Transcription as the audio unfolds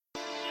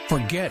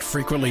Forget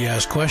frequently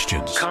asked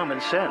questions. Common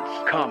sense,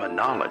 common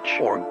knowledge,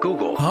 or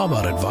Google. How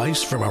about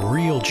advice from a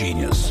real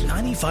genius?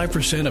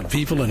 95% of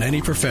people in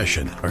any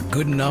profession are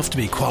good enough to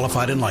be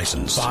qualified and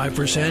licensed.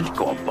 5%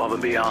 go above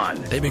and beyond.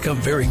 They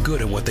become very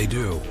good at what they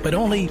do, but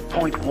only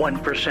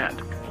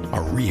 0.1%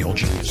 are real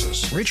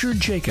geniuses. Richard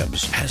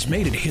Jacobs has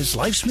made it his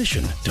life's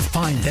mission to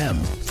find them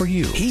for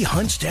you. He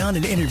hunts down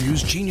and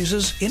interviews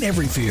geniuses in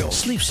every field: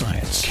 sleep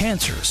science,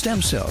 cancer,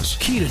 stem cells,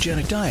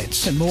 ketogenic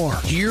diets, and more.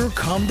 Here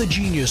come the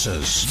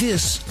geniuses.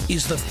 This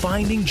is the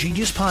Finding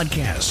Genius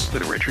Podcast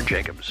with Richard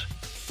Jacobs.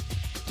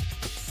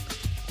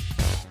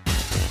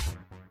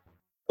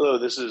 Hello,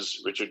 this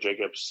is Richard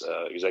Jacobs,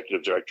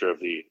 Executive Director of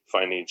the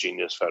Finding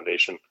Genius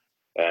Foundation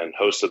and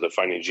host of the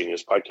Finding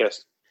Genius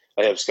Podcast.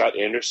 I have Scott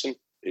Anderson.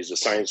 He's a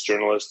science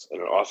journalist and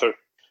an author.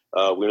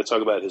 We're going to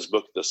talk about his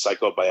book, The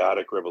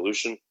Psychobiotic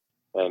Revolution,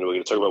 and we're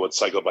going to talk about what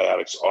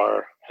psychobiotics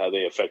are, how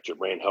they affect your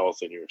brain health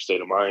and your state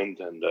of mind,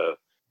 and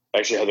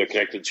actually how they're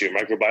connected to your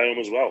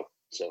microbiome as well.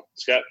 So,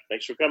 Scott,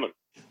 thanks for coming.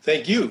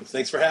 Thank you.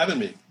 Thanks for having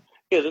me.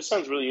 Yeah, this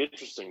sounds really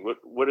interesting.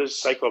 What is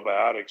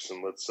psychobiotics,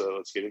 and let's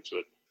get into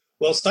it.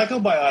 Well,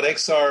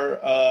 psychobiotics are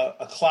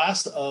a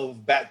class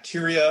of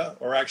bacteria,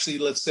 or actually,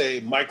 let's say,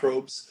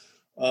 microbes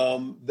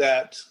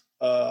that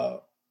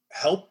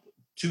help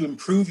to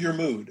improve your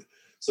mood.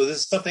 So this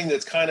is something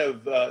that's kind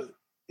of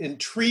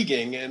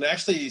intriguing and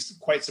actually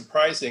quite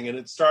surprising. And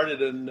it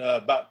started in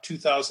about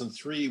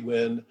 2003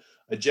 when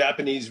a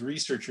Japanese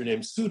researcher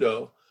named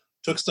Sudo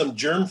took some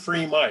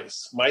germ-free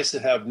mice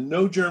that have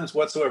no germs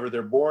whatsoever.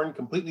 They're born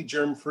completely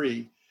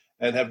germ-free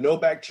and have no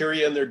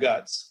bacteria in their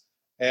guts.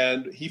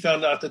 And he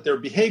found out that their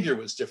behavior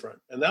was different.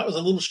 And that was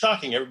a little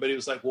shocking. Everybody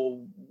was like,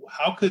 well,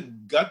 how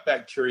could gut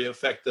bacteria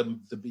affect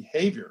the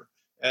behavior?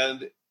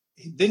 And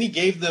then he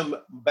gave them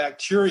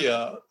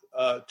bacteria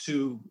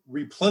to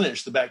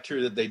replenish the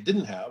bacteria that they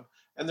didn't have,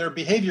 and their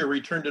behavior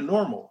returned to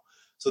normal.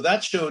 So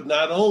that showed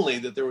not only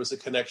that there was a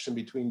connection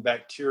between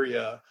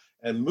bacteria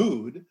and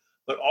mood,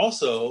 but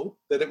also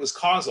that it was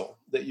causal,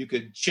 that you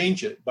could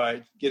change it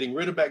by getting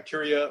rid of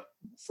bacteria,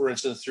 for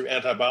instance, through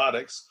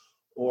antibiotics,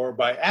 or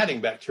by adding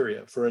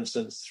bacteria, for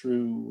instance,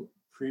 through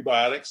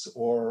prebiotics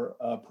or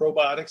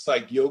probiotics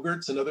like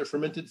yogurts and other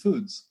fermented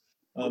foods.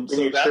 You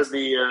said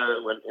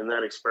in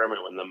that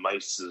experiment, when the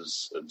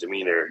mice's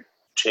demeanor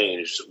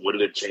changed, what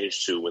did it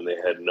change to when they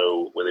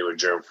were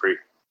germ-free?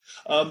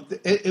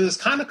 It was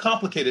kind of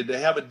complicated.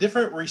 They have a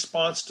different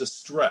response to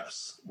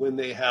stress when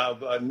they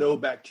have no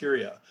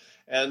bacteria.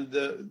 And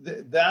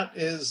that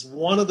is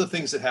one of the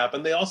things that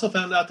happened. They also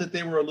found out that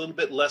they were a little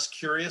bit less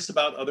curious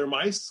about other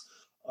mice.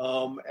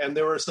 And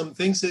there were some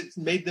things that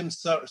made them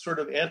sort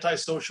of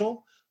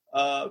antisocial.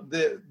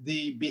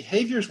 The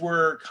behaviors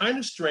were kind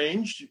of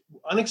strange,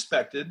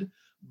 unexpected,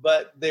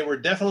 but they were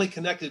definitely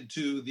connected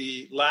to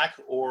the lack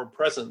or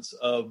presence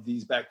of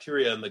these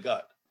bacteria in the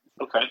gut.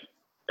 Okay.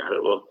 Got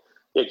it. Well,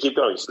 yeah, keep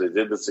going. So they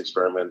did this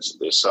experiment.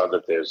 They saw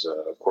that there's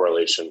a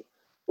correlation.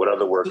 What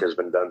other work has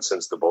been done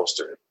since to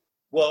bolster it?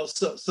 Well,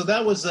 so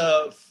that was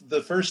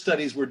the first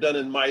studies were done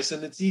in mice,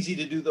 and it's easy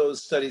to do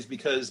those studies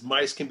because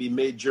mice can be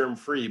made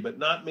germ-free, but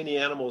not many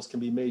animals can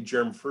be made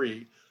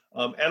germ-free.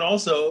 And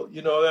also,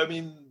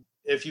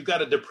 if you've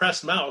got a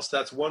depressed mouse,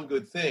 that's one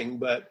good thing,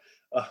 but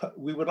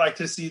we would like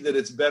to see that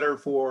it's better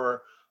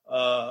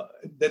that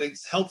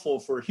it's helpful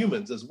for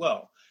humans as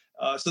well.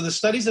 So the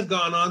studies have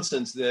gone on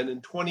since then.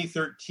 In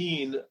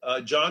 2013,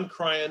 John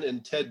Cryan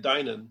and Ted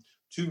Dinan,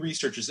 two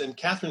researchers, and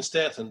Catherine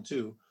Stanton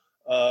too,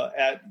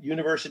 at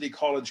University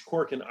College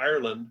Cork in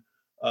Ireland,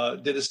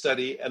 did a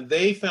study, and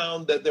they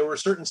found that there were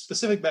certain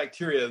specific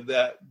bacteria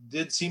that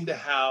did seem to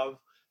have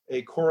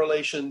a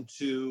correlation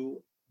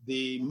to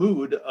the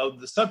mood of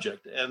the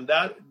subject. And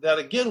that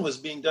again was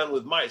being done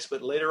with mice,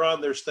 but later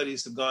on their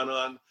studies have gone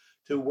on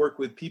to work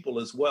with people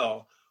as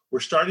well. We're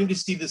starting to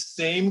see the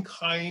same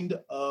kind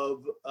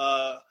of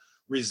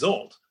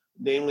result,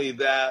 namely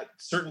that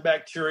certain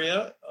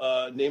bacteria,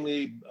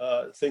 namely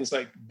things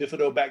like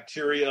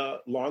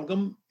Bifidobacteria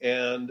longum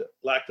and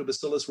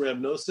Lactobacillus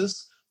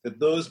rhamnosus, that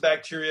those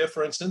bacteria,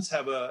 for instance,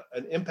 have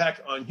an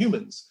impact on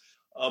humans.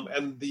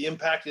 And the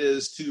impact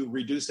is to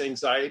reduce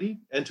anxiety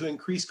and to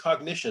increase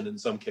cognition in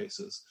some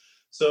cases.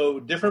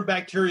 So different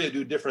bacteria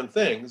do different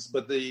things,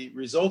 but the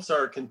results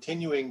are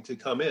continuing to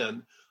come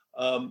in.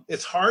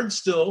 It's hard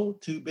still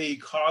to be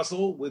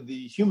causal with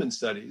the human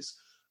studies.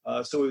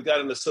 So we've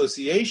got an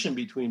association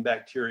between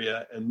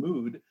bacteria and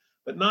mood,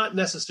 but not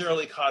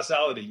necessarily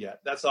causality yet.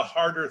 That's a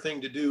harder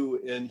thing to do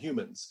in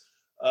humans.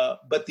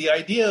 But the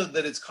idea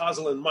that it's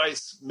causal in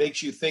mice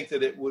makes you think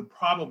that it would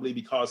probably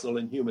be causal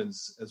in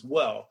humans as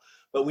well.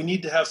 But we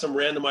need to have some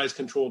randomized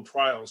controlled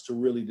trials to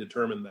really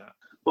determine that.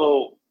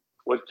 Well,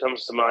 what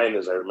comes to mind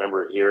is I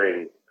remember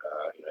hearing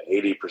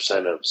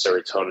 80% of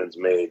serotonin is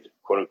made,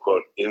 quote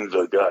unquote, in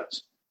the gut.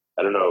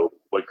 I don't know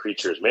what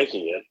creature is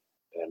making it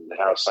and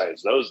how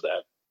science knows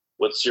that.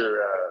 What's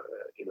your,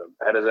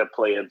 how does that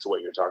play into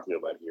what you're talking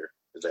about here?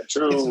 Is that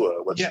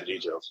true? What's the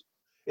details?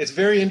 It's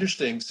very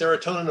interesting.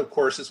 Serotonin, of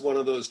course, is one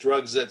of those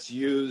drugs that's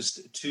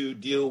used to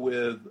deal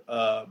with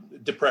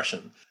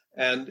depression.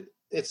 And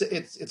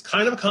it's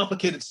kind of a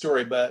complicated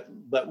story, but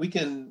we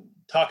can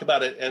talk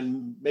about it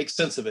and make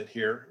sense of it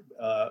here,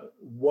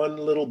 one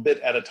little bit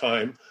at a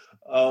time.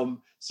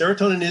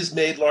 Serotonin is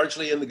made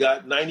largely in the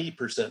gut.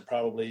 90%,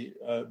 probably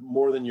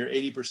more than your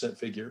 80%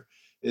 figure,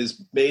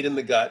 is made in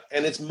the gut,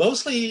 and it's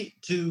mostly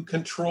to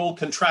control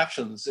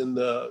contractions in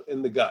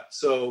the gut.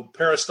 So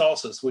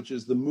peristalsis, which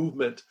is the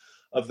movement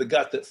of the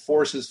gut that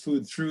forces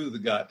food through the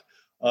gut,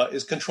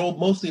 is controlled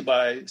mostly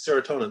by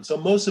serotonin. So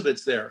most of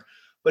it's there.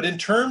 But in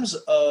terms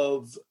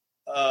of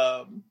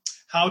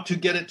how to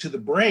get it to the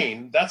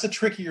brain, that's a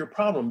trickier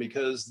problem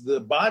because the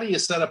body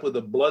is set up with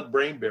a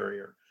blood-brain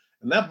barrier.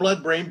 And that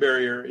blood-brain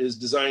barrier is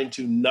designed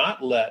to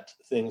not let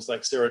things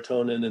like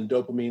serotonin and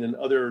dopamine and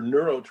other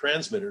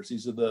neurotransmitters,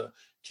 these are the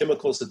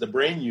chemicals that the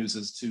brain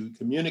uses to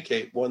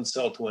communicate one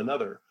cell to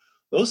another.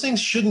 Those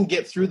things shouldn't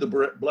get through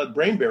the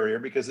blood-brain barrier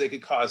because they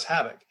could cause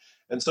havoc.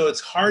 And so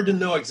it's hard to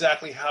know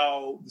exactly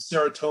how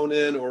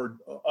serotonin or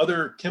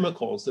other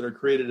chemicals that are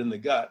created in the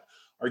gut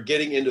are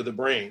getting into the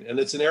brain. And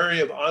it's an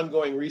area of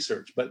ongoing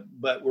research, but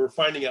we're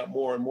finding out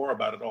more and more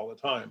about it all the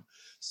time.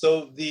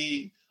 So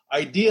the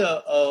idea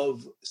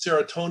of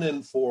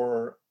serotonin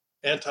for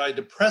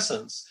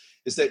antidepressants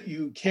is that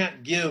you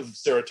can't give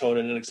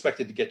serotonin and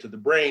expect it to get to the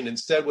brain.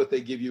 Instead, what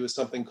they give you is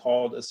something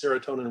called a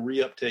serotonin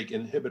reuptake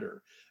inhibitor.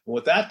 And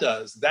what that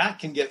does, that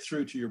can get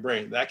through to your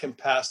brain. That can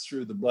pass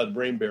through the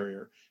blood-brain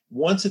barrier.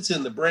 Once it's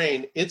in the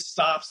brain, it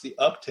stops the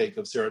uptake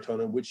of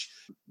serotonin, which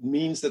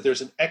means that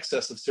there's an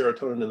excess of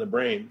serotonin in the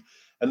brain.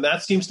 And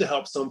that seems to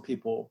help some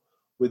people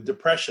with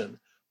depression.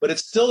 But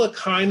it's still a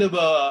kind of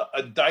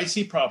a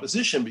dicey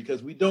proposition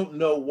because we don't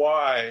know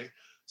why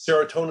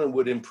serotonin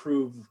would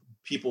improve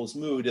people's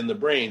mood in the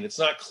brain. It's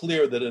not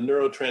clear that a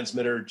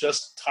neurotransmitter,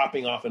 just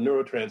topping off a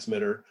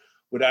neurotransmitter,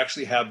 would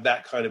actually have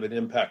that kind of an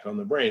impact on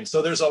the brain.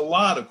 So there's a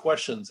lot of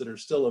questions that are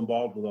still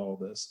involved with all of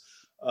this.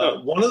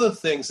 One of the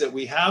things that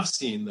we have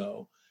seen,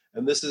 though,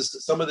 and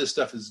some of this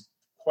stuff is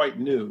quite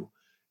new,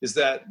 is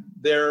that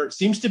there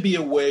seems to be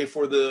a way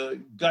for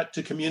the gut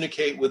to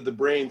communicate with the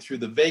brain through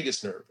the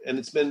vagus nerve. And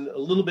it's been a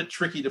little bit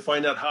tricky to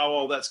find out how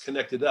all that's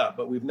connected up,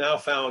 but we've now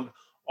found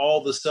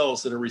all the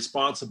cells that are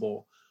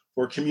responsible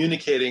for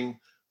communicating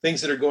things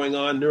that are going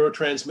on,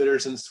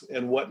 neurotransmitters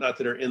and whatnot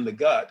that are in the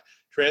gut,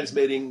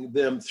 transmitting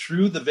them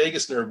through the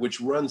vagus nerve, which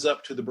runs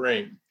up to the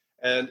brain.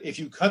 And if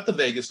you cut the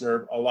vagus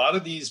nerve, a lot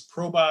of these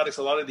probiotics,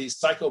 a lot of these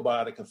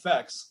psychobiotic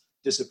effects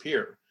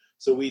disappear.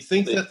 So we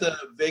think that the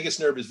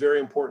vagus nerve is very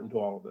important to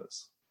all of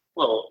this.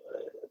 Well,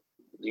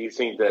 do you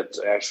think that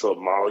actual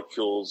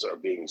molecules are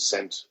being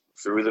sent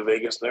through the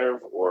vagus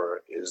nerve,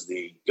 or is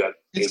the gut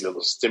able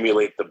to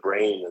stimulate the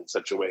brain in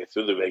such a way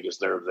through the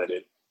vagus nerve that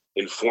it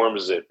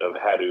informs it of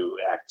how to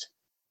act?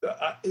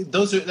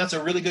 That's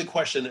a really good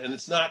question, and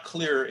it's not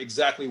clear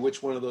exactly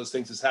which one of those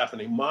things is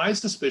happening. My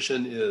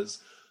suspicion is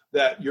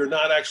that you're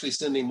not actually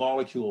sending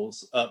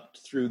molecules up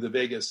through the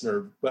vagus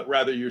nerve, but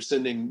rather you're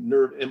sending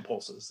nerve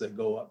impulses that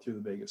go up through the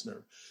vagus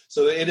nerve.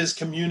 So it is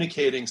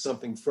communicating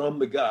something from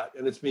the gut,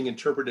 and it's being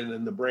interpreted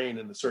in the brain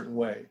in a certain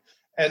way.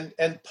 And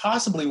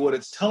possibly what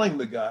it's telling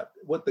the gut,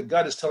 what the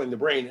gut is telling the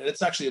brain, and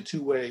it's actually a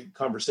two-way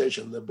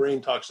conversation. The brain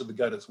talks to the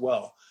gut as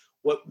well.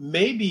 What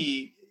may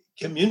be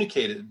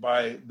communicated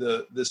by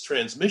this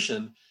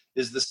transmission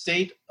is the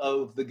state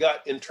of the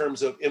gut in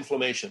terms of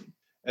inflammation.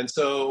 And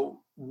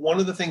so one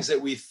of the things that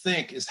we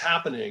think is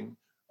happening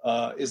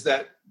is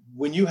that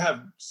when you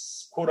have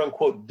quote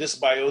unquote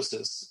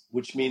dysbiosis,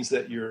 which means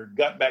that your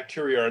gut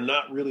bacteria are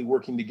not really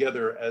working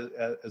together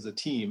as a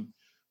team,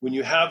 when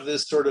you have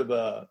this sort of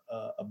a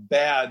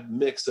bad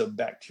mix of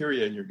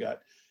bacteria in your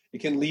gut, it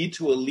can lead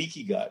to a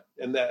leaky gut.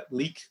 And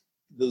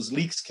those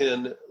leaks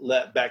can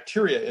let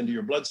bacteria into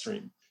your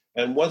bloodstream.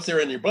 And once they're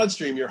in your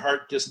bloodstream, your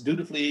heart just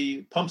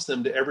dutifully pumps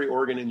them to every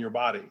organ in your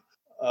body.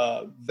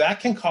 That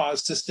can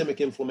cause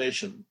systemic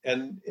inflammation.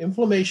 And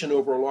inflammation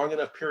over a long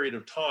enough period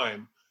of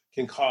time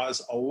can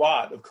cause a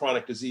lot of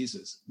chronic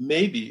diseases,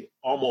 maybe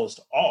almost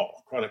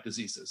all chronic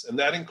diseases. And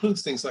that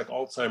includes things like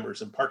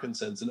Alzheimer's and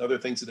Parkinson's and other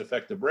things that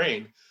affect the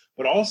brain,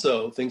 but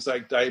also things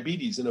like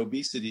diabetes and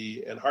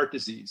obesity and heart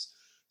disease.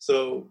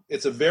 So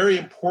it's a very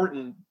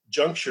important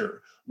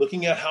juncture.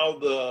 Looking at how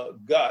the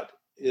gut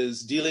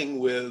is dealing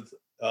with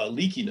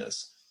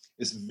leakiness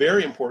is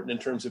very important in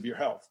terms of your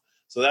health.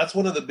 So that's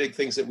one of the big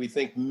things that we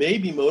think may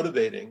be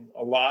motivating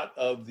a lot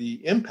of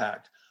the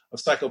impact of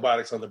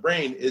psychobiotics on the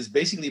brain is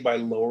basically by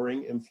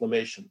lowering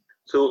inflammation.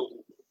 So,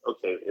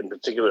 okay, in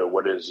particular,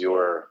 what is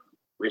your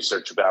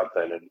research about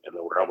then in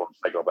the realm of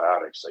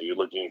psychobiotics? Are you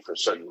looking for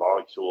certain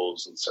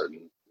molecules and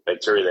certain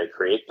bacteria that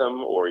create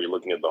them, or are you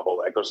looking at the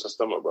whole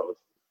ecosystem, or both?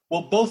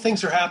 Well, both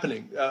things are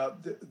happening.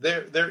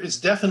 There is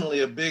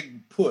definitely a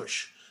big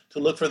push to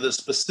look for the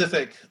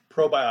specific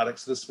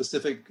probiotics, the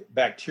specific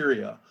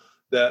bacteria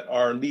that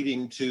are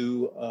leading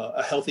to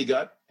a healthy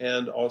gut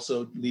and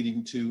also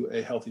leading to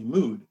a healthy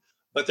mood.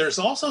 But there's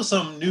also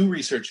some new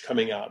research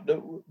coming out.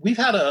 We've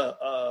had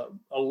a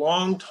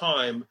long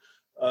time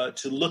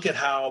to look at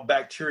how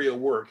bacteria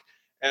work.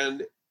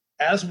 And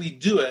as we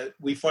do it,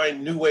 we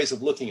find new ways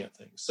of looking at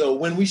things. So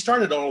when we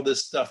started all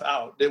this stuff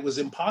out, it was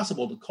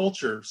impossible to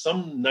culture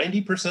some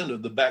 90%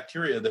 of the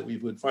bacteria that we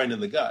would find in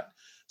the gut.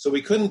 So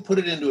we couldn't put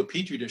it into a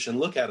petri dish and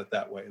look at it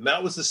that way. And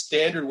that was the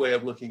standard way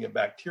of looking at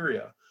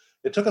bacteria.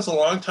 It took us a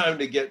long time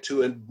to get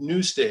to a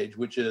new stage,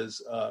 which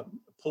is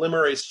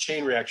polymerase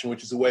chain reaction,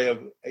 which is a way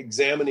of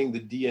examining the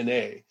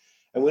DNA.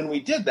 And when we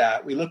did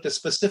that, we looked at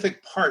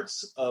specific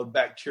parts of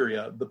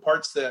bacteria, the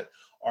parts that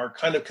are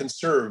kind of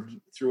conserved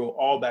through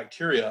all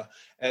bacteria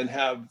and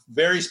have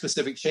very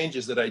specific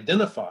changes that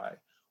identify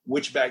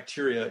which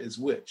bacteria is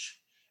which.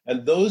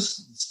 And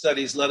those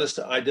studies led us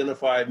to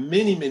identify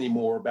many, many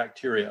more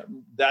bacteria.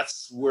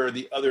 That's where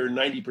the other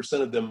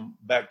 90% of them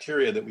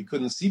bacteria that we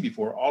couldn't see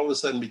before all of a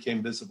sudden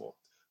became visible.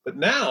 But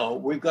now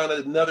we've gone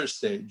at another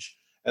stage,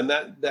 and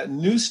that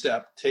new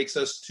step takes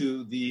us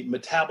to the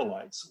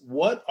metabolites.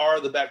 What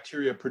are the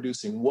bacteria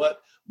producing?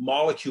 What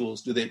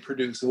molecules do they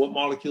produce? And what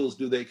molecules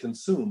do they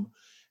consume?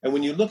 And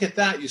when you look at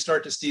that, you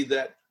start to see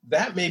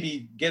that may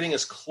be getting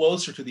us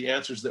closer to the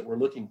answers that we're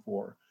looking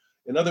for.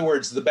 In other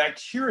words, the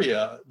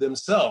bacteria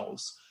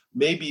themselves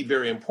may be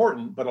very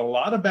important, but a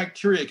lot of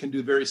bacteria can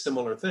do very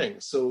similar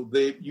things. So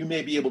you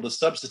may be able to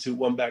substitute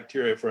one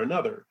bacteria for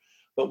another.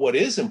 But what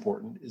is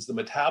important is the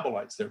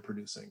metabolites they're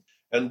producing.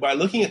 And by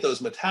looking at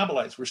those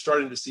metabolites, we're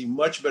starting to see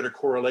much better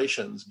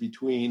correlations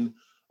between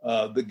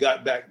the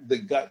gut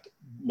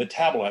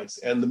metabolites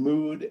and the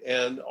mood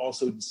and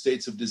also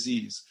states of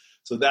disease.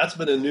 So that's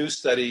been a new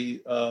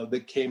study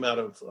that came out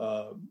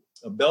of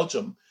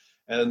Belgium.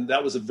 And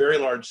that was a very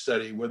large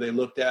study where they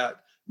looked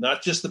at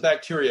not just the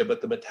bacteria,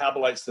 but the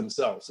metabolites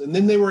themselves. And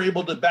then they were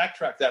able to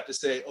backtrack that to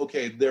say,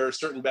 okay, there are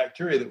certain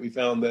bacteria that we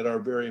found that are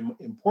very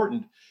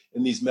important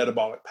in these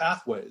metabolic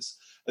pathways.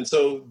 And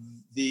so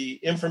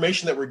the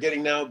information that we're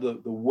getting now, the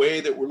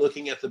way that we're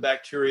looking at the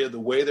bacteria, the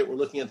way that we're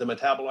looking at the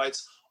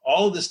metabolites,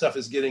 all of this stuff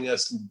is getting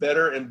us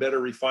better and better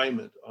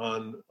refinement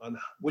on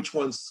which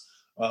ones,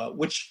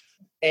 which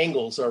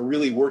angles are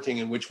really working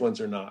and which ones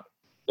are not.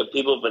 But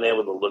people have been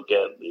able to look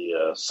at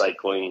the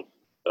cycling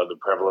of the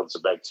prevalence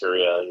of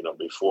bacteria,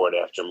 before and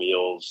after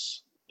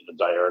meals,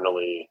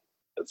 diurnally,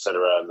 et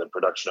cetera, and the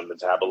production of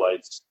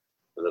metabolites,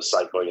 and the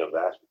cycling of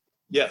that.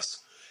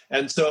 Yes.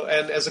 And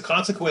as a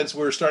consequence,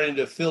 we're starting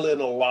to fill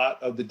in a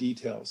lot of the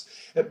details.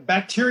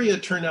 Bacteria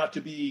turn out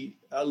to be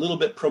a little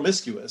bit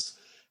promiscuous,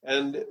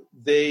 and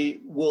they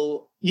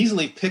will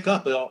easily pick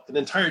up an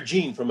entire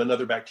gene from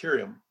another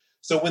bacterium.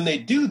 So when they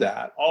do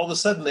that, all of a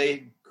sudden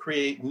they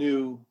create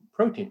new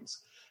proteins.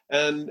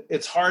 And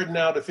it's hard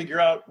now to figure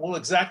out, well,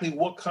 exactly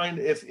what kind,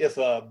 if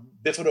a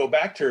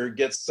bifidobacter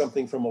gets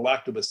something from a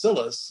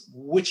lactobacillus,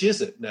 which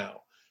is it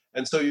now?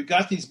 And so you've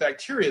got these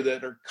bacteria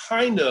that are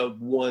kind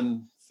of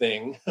one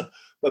thing,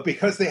 but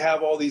because they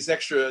have all these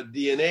extra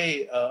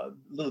DNA,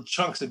 little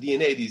chunks of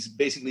DNA, these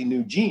basically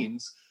new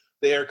genes,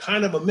 they are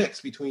kind of a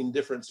mix between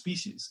different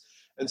species.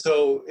 And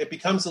so it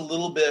becomes a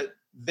little bit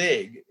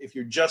vague if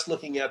you're just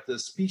looking at the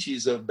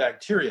species of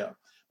bacteria,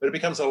 but it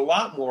becomes a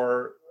lot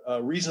more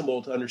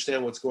reasonable to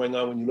understand what's going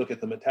on when you look at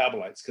the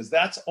metabolites, because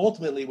that's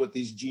ultimately what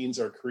these genes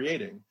are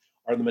creating,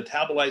 are the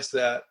metabolites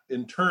that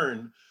in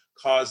turn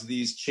cause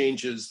these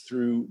changes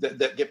through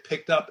that get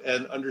picked up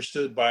and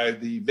understood by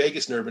the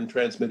vagus nerve and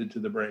transmitted to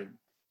the brain.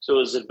 So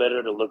is it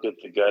better to look at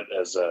the gut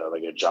as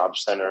a job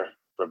center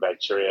for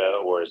bacteria,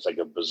 or it's like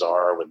a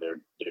bazaar where they're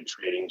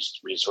trading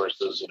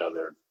resources?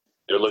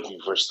 They're looking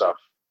for stuff,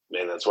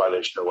 and that's why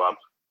they show up.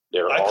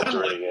 They're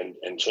altering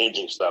and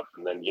changing stuff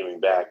and then giving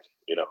back,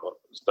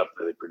 stuff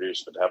that they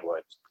produce,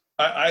 metabolites.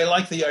 I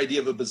like the idea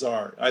of a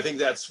bazaar. I think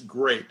that's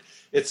great.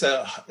 It's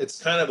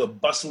kind of a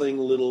bustling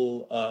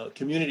little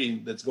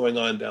community that's going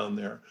on down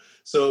there.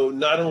 So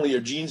not only are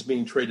genes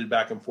being traded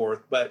back and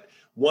forth, but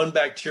one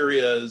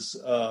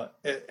bacteria's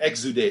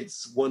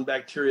exudates, one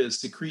bacteria's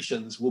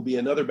secretions will be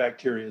another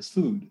bacteria's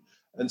food.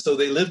 And so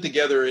they live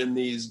together in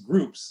these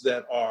groups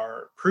that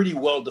are pretty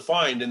well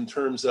defined in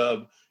terms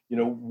of,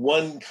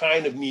 one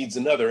kind of needs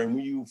another.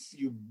 And you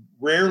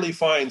rarely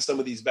find some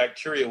of these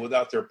bacteria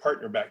without their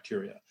partner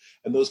bacteria.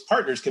 And those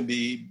partners can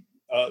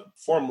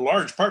form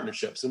large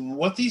partnerships. And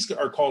what these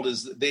are called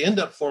is they end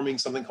up forming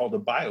something called a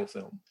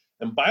biofilm.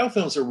 And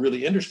biofilms are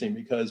really interesting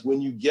because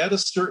when you get a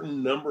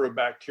certain number of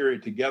bacteria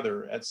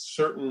together at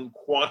certain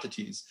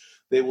quantities,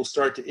 they will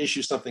start to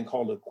issue something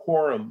called a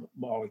quorum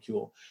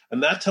molecule.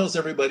 And that tells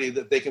everybody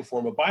that they can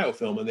form a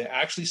biofilm. And they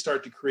actually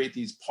start to create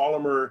these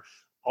polymer,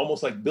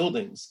 almost like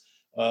buildings,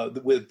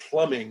 with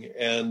plumbing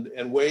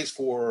and ways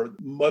for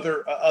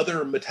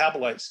other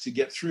metabolites to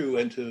get through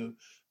and to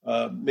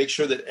make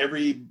sure that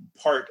every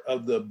part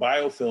of the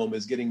biofilm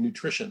is getting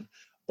nutrition.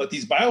 But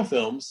these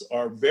biofilms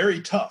are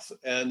very tough,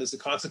 and as a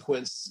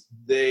consequence,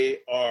 they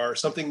are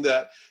something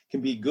that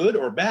can be good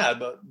or bad,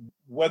 but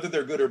whether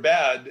they're good or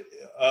bad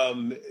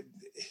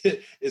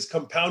is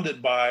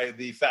compounded by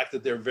the fact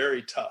that they're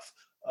very tough.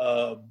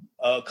 A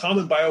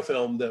common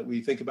biofilm that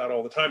we think about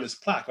all the time is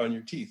plaque on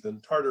your teeth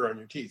and tartar on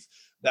your teeth.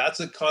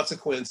 That's a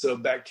consequence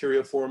of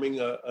bacteria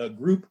forming a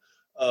group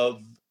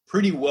of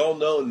pretty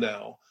well-known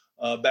now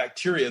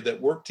bacteria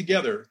that work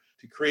together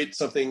to create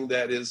something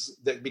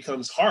that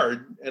becomes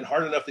hard and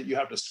hard enough that you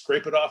have to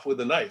scrape it off with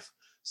a knife.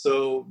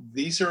 So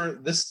this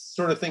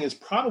sort of thing is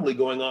probably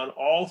going on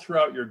all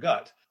throughout your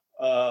gut.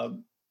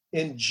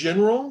 In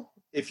general,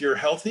 if you're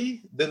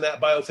healthy, then that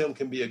biofilm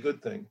can be a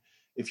good thing.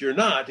 If you're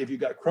not, if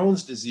you've got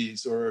Crohn's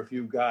disease or if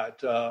you've got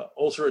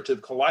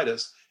ulcerative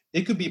colitis,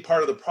 it could be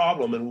part of the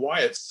problem and why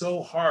it's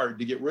so hard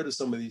to get rid of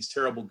some of these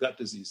terrible gut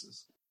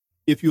diseases.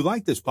 If you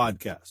like this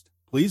podcast,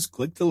 please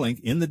click the link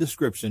in the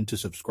description to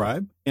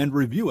subscribe and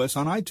review us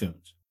on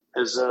iTunes.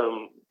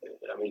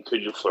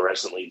 Could you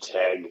fluorescently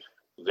tag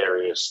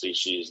various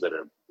species that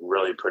are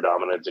really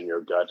predominant in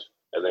your gut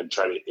and then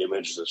try to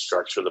image the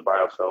structure of the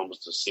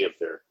biofilms to see if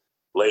they're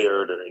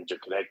layered or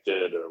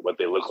interconnected or what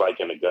they look like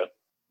in the gut?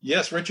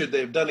 Yes, Richard,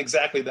 they've done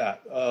exactly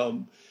that.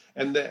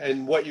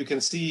 And what you can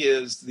see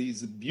is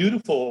these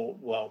beautiful,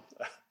 well,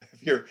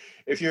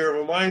 if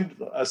you're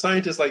a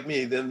scientist like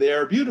me, then they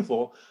are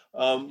beautiful.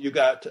 You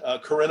got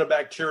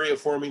Corynebacteria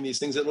forming these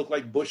things that look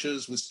like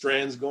bushes with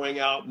strands going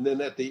out. And then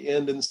at the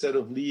end, instead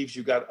of leaves,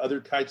 you've got other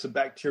types of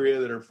bacteria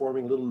that are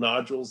forming little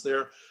nodules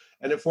there.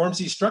 And it forms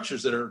these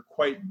structures that are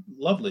quite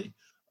lovely.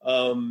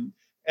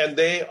 And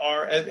they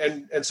are,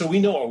 and so we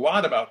know a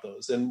lot about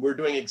those, and we're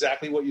doing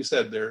exactly what you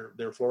said. They're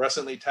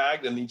fluorescently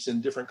tagged and each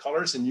in different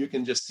colors, and you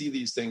can just see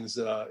these things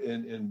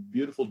in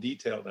beautiful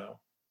detail now.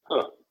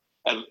 Huh.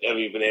 Have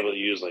you been able to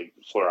use like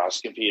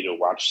fluoroscopy to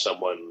watch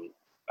someone,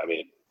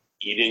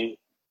 eating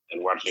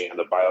and watching how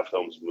the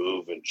biofilms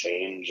move and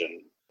change?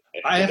 And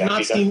I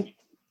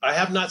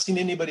have not seen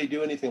anybody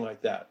do anything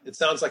like that. It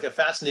sounds like a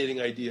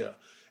fascinating idea.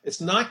 It's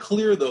not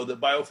clear though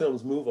that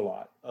biofilms move a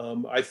lot.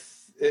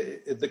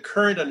 The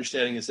current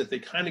understanding is that they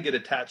kind of get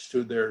attached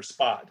to their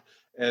spot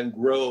and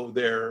grow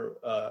there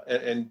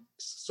and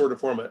sort of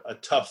form a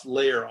tough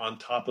layer on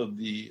top of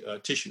the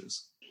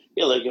tissues.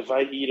 Yeah, like if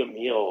I eat a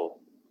meal,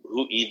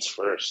 who eats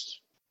first?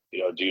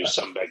 Do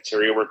some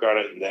bacteria work on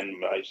it, and then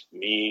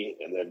me,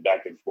 and then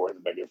back and forth.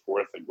 Like,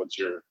 what's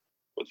your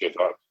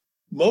thought?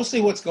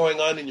 Mostly, what's going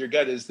on in your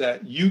gut is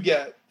that you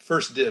get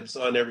first dibs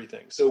on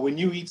everything. So when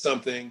you eat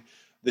something,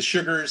 the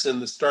sugars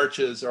and the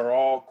starches are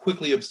all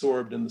quickly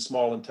absorbed in the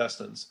small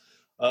intestines.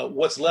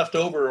 What's left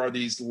over are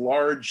these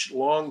large,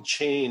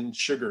 long-chain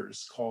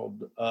sugars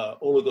called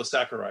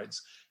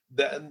oligosaccharides.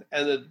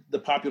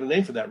 The popular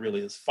name for that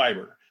really is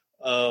fiber.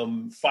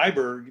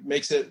 Fiber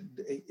makes it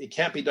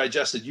can't be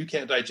digested. You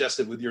can't digest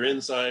it with your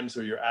enzymes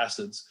or your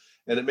acids.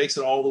 And it makes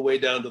it all the way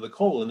down to the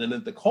colon. And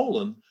at the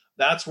colon,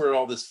 that's where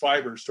all this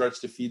fiber starts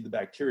to feed the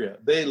bacteria.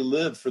 They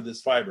live for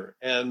this fiber.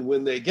 And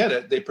when they get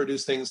it, they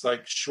produce things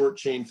like short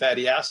chain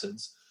fatty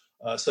acids,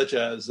 such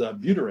as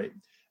butyrate.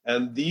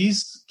 And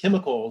these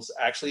chemicals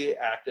actually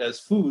act as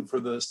food for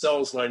the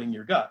cells lining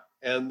your gut.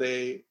 And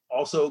they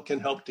also can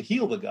help to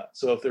heal the gut.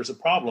 So if there's a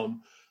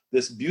problem,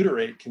 this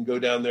butyrate can go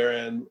down there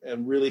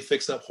and really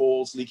fix up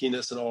holes,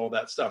 leakiness, and all of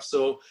that stuff.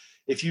 So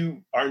if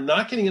you are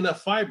not getting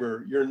enough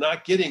fiber, you're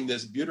not getting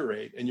this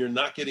butyrate, and you're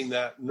not getting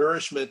that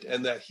nourishment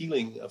and that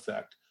healing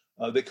effect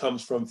that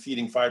comes from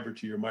feeding fiber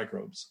to your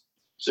microbes.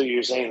 So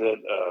you're saying that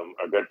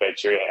our gut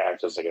bacteria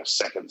act as like a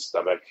second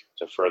stomach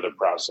to further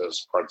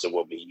process parts of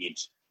what we eat,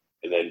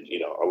 and then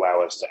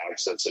allow us to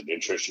access it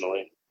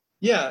nutritionally?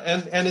 Yeah,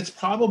 and it's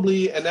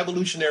probably an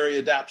evolutionary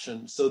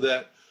adaptation, so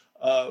that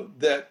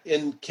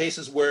in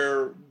cases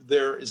where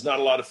there is not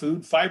a lot of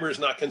food, fiber is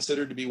not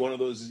considered to be one of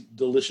those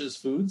delicious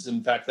foods.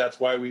 In fact, that's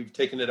why we've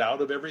taken it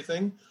out of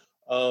everything.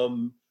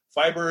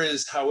 Fiber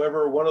is,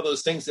 however, one of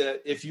those things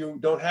that if you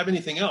don't have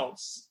anything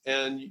else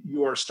and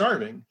you are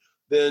starving,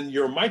 then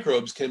your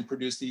microbes can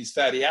produce these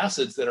fatty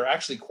acids that are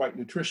actually quite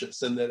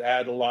nutritious and that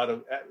add a lot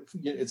of,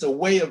 it's a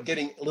way of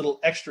getting a little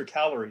extra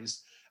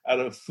calories out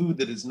of food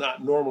that is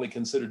not normally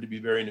considered to be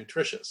very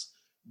nutritious.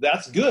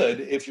 That's good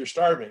if you're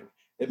starving.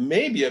 It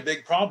may be a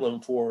big problem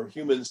for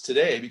humans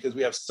today because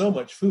we have so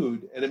much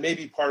food, and it may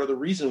be part of the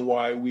reason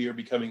why we are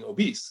becoming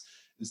obese,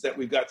 is that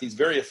we've got these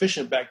very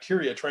efficient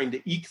bacteria trying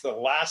to eke the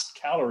last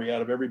calorie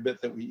out of every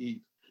bit that we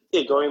eat.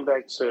 Yeah, going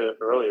back to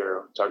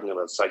earlier, talking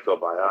about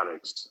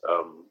psychobiotics,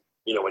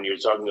 when you're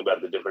talking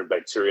about the different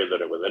bacteria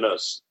that are within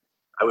us,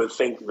 I would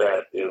think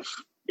that if,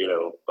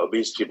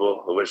 obese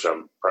people, I wish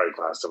I'm probably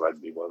classified to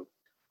be one,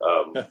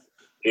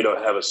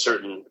 have a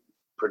certain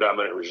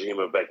predominant regime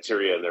of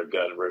bacteria in their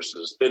gut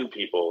versus thin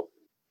people.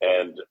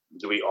 And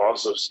do we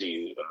also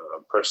see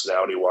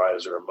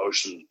personality-wise or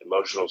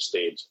emotional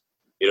states,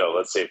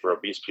 let's say for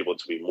obese people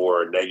to be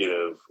more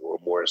negative or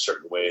more a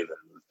certain way than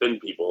thin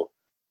people,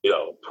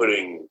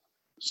 putting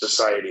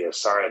society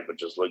aside, but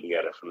just looking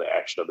at it from the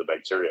action of the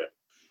bacteria?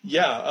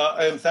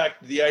 Yeah. In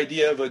fact, the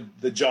idea of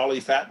the jolly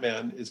fat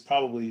man is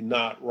probably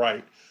not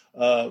right.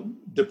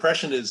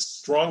 Depression is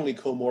strongly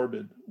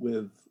comorbid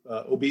with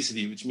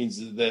obesity, which means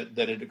that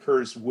it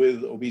occurs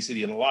with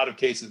obesity. In a lot of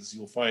cases,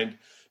 you'll find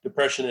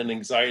depression and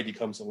anxiety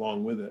comes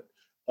along with it.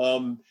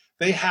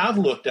 They have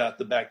looked at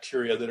the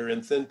bacteria that are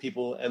in thin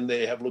people, and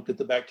they have looked at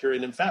the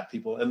bacteria in fat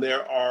people. And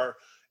there are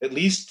at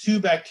least two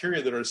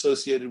bacteria that are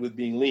associated with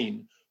being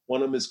lean.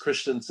 One of them is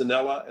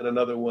Christianella, and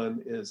another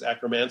one is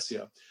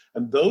Akkermansia.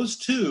 And those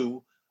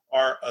two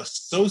are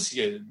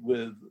associated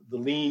with the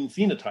lean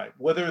phenotype.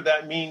 Whether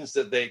that means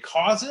that they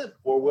cause it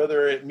or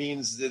whether it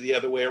means the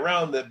other way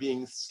around, that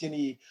being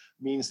skinny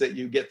means that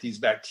you get these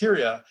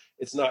bacteria,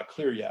 it's not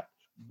clear yet.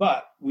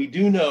 But we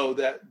do know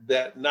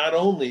that not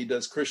only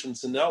does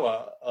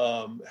Christiansenella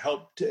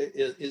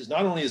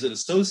not only is it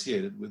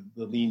associated with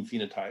the lean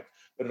phenotype,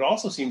 but it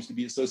also seems to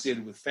be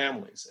associated with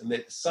families, and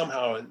that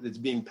somehow it's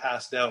being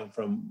passed down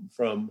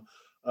from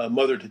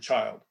mother to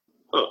child.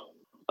 Huh.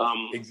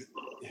 Have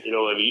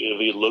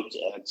you looked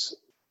at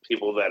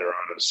people that are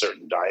on a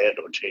certain diet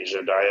or change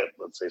their diet?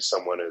 Let's say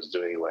someone is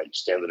doing like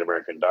standard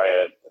American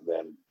diet and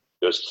then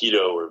goes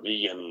keto or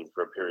vegan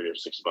for a period of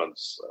 6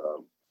 months.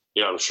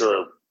 I'm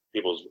sure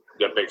people's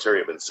gut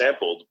bacteria have been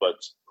sampled,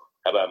 but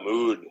how about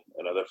mood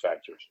and other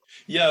factors?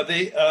 Yeah,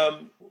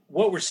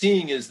 what we're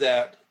seeing is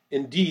that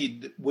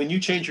indeed, when you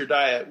change your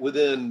diet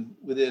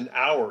within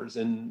hours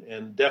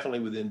and definitely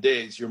within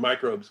days, your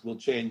microbes will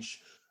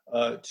change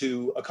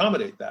to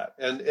accommodate that.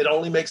 And it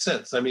only makes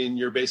sense. I mean,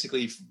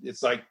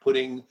 it's like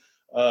putting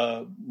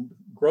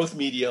growth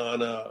media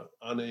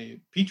on a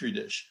petri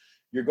dish.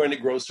 You're going to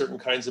grow certain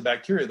kinds of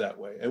bacteria that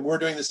way. And we're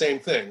doing the same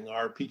thing.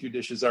 Our petri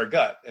dish is our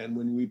gut. And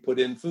when we put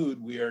in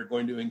food, we are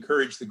going to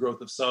encourage the growth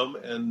of some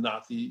and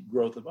not the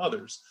growth of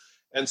others.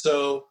 And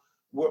so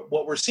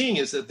what we're seeing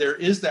is that there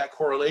is that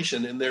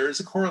correlation, and there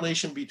is a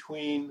correlation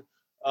between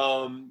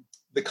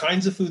the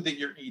kinds of food that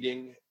you're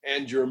eating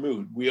and your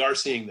mood. We are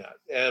seeing that.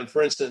 And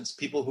for instance,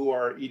 people who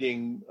are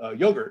eating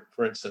yogurt,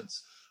 for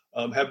instance,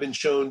 have been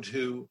shown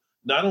to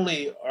not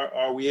only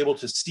are we able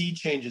to see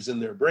changes in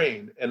their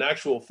brain and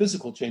actual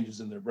physical changes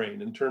in their brain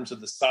in terms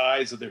of the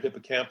size of their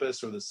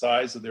hippocampus or the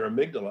size of their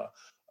amygdala,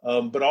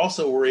 but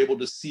also we're able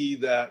to see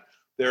that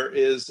there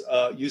is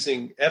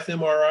using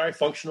fMRI,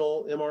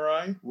 functional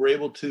MRI, we're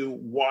able to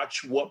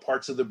watch what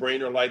parts of the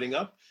brain are lighting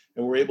up,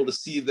 and we're able to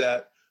see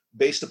that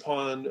based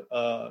upon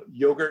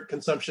yogurt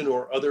consumption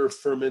or other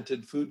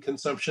fermented food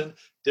consumption,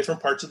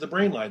 different parts of the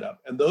brain light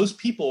up. And those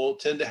people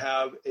tend to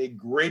have a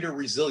greater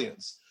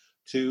resilience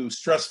to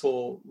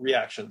stressful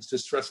reactions, to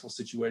stressful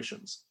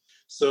situations.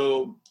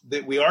 So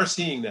that we are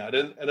seeing that.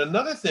 And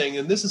another thing,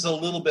 and this is a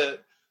little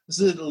bit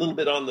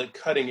on the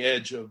cutting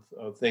edge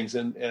of things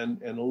and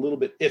a little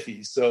bit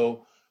iffy.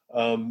 So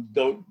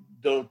don't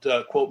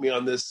quote me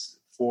on this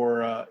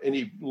for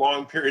any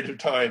long period of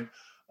time.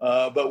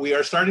 But we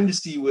are starting to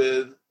see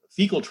with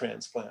fecal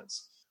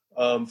transplants.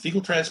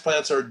 Fecal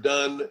transplants are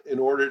done in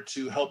order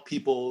to help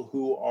people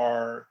who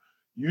are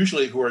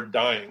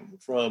dying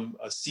from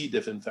a C.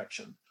 diff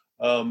infection.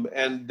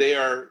 And they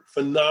are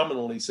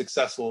phenomenally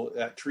successful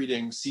at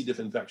treating C. diff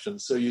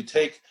infections. So you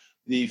take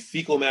the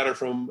fecal matter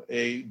from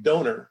a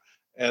donor,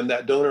 and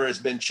that donor has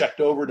been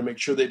checked over to make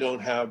sure they don't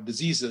have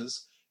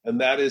diseases,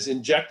 and that is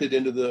injected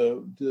into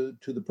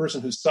to the person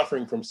who's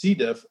suffering from C.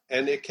 diff,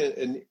 and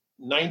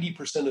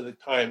 90% of the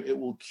time it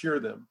will cure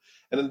them.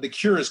 And then the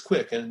cure is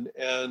quick, and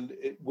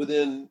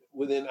within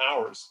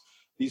hours,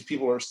 these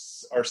people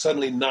are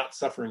suddenly not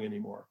suffering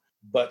anymore.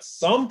 But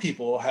some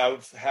people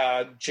have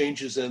had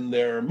changes in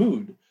their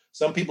mood.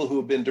 Some people who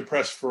have been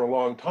depressed for a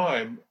long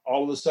time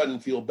all of a sudden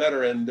feel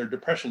better, and their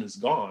depression is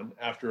gone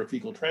after a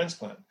fecal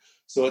transplant.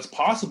 So it's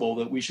possible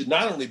that we should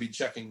not only be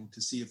checking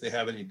to see if they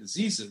have any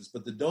diseases,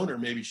 but the donor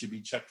maybe should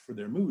be checked for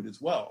their mood as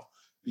well,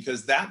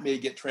 because that may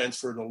get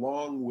transferred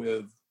along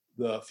with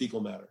the fecal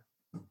matter.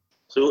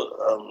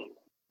 So,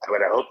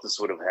 I hope this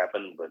would have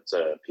happened, but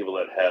people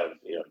that have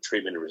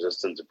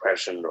treatment-resistant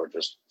depression or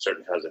just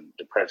certain kinds of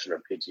depression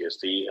or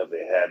PTSD,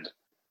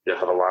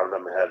 have a lot of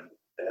them had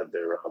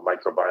their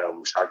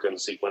microbiome shotgun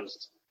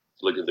sequenced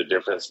to look at the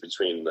difference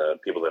between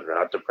people that are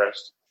not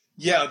depressed?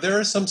 Yeah, there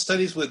are some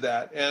studies with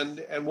that,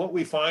 and what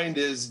we find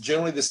is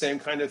generally the same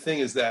kind of thing,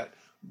 is that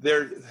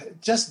they're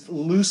just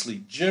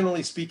loosely,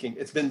 generally speaking,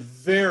 it's been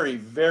very,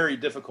 very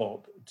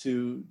difficult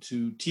to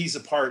tease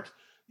apart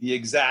the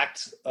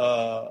exact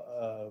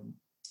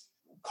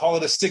call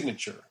it a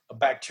signature, a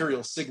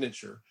bacterial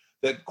signature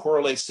that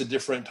correlates to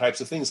different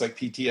types of things like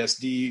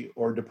PTSD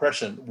or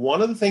depression.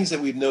 One of the things that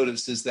we've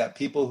noticed is that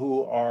people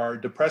who are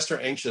depressed or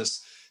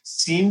anxious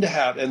seem to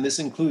have, and this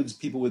includes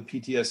people with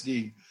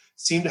PTSD,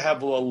 seem to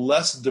have a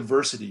less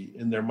diversity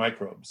in their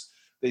microbes.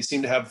 They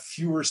seem to have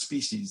fewer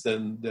species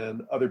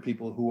than other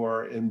people who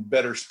are in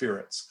better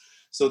spirits.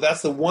 So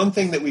that's the one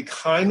thing that we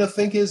kind of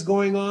think is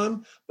going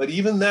on, but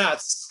even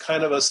that's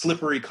kind of a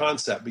slippery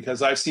concept,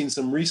 because I've seen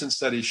some recent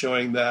studies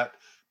showing that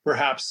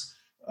perhaps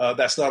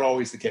that's not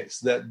always the case,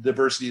 that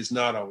diversity is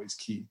not always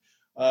key.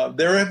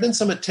 There have been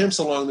some attempts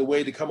along the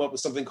way to come up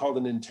with something called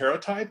an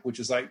enterotype, which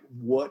is like,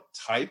 what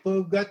type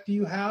of gut do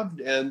you have?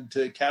 And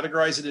to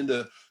categorize it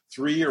into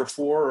 3 or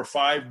 4 or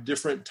 5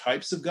 different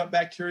types of gut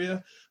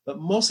bacteria. But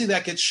mostly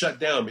that gets shut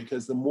down,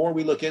 because the more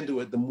we look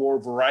into it, the more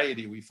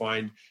variety we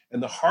find,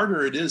 and the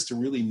harder it is to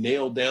really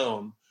nail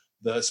down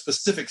the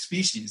specific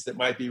species that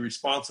might be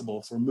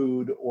responsible for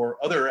mood or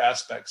other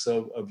aspects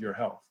of your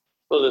health.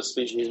 Well, the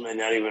species may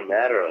not even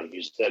matter, like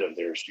you said, if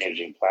they're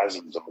exchanging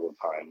plasmids all the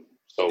time.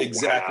 So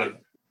exactly.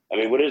 I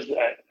mean, what is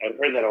that? I've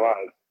heard that a lot.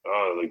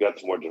 Oh, the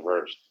gut's more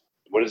diverse.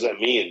 what does that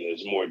mean?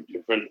 There's more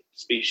different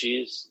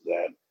species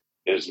that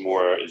is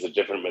a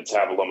different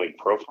metabolomic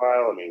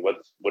profile. I mean,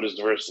 what does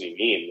diversity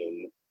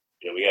mean?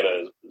 And we got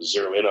to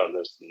zero in on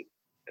this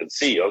and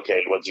see,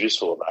 okay, what's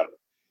useful about it.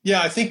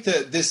 Yeah, I think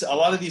that a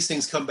lot of these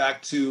things come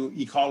back to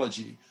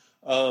ecology.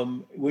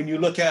 When you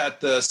look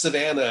at the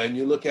savanna and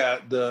you look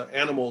at the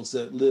animals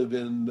that live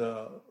in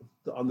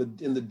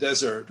the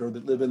desert or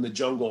that live in the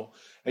jungle,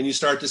 and you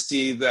start to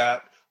see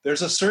that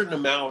there's a certain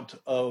amount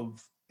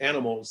of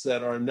animals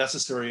that are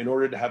necessary in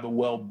order to have a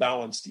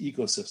well-balanced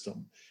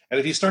ecosystem. And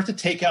if you start to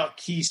take out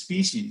key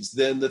species,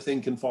 then the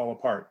thing can fall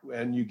apart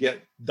and you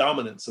get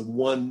dominance of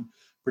one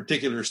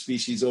particular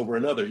species over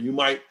another. You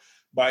might,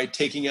 by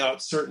taking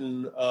out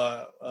certain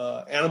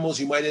animals,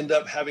 you might end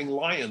up having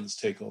lions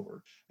take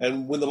over.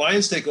 And when the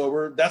lions take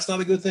over, that's not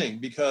a good thing,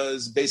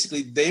 because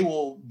basically they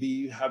will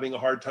be having a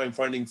hard time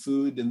finding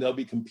food and they'll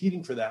be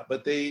competing for that.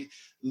 But they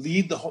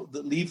leave the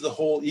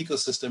whole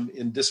ecosystem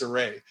in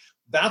disarray.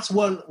 That's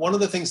one of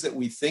the things that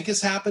we think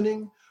is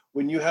happening.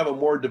 When you have a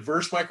more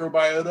diverse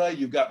microbiota,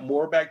 you've got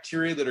more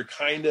bacteria that are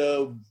kind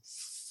of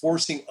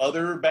forcing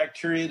other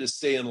bacteria to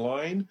stay in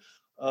line.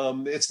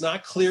 It's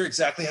not clear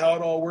exactly how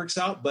it all works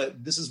out,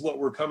 but this is what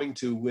we're coming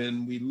to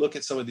when we look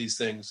at some of these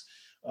things,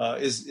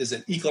 is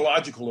an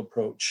ecological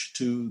approach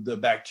to the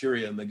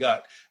bacteria in the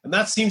gut. And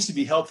that seems to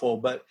be helpful,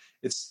 but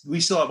we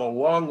still have a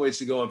long ways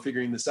to go on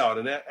figuring this out.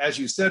 And as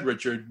you said,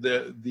 Richard,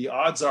 the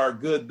odds are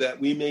good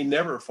that we may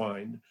never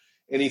find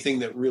anything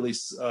that really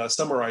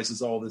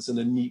summarizes all this in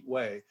a neat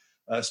way,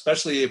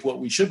 especially if what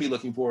we should be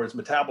looking for is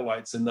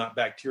metabolites and not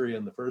bacteria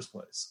in the first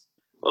place.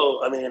 Well,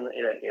 I mean,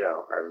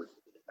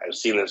 I've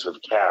seen this with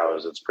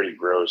cows. It's pretty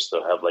gross.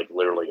 They'll have like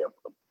literally a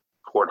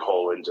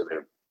porthole into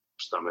their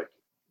stomach.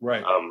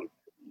 Right.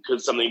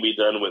 Could something be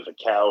done with a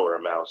cow or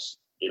a mouse?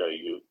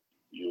 You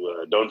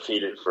don't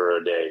feed it for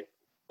a day,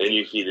 then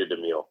you feed it a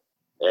meal,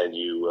 and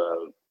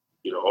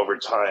over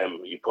time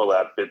you pull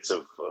out bits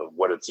of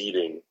what it's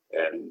eating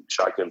and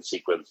shotgun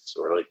sequence,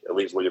 or like at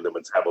least look at the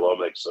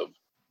metabolomics of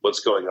what's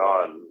going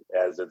on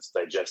as it's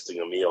digesting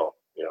a meal.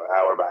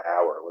 Hour by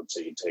hour. Let's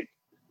say you take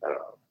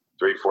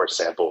 3-4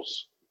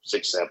 samples,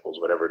 6 samples,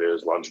 whatever it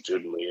is,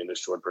 longitudinally in a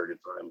short period of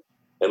time,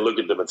 and look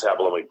at the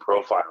metabolomic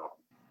profile.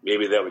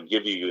 Maybe that would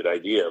give you an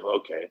idea of,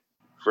 okay,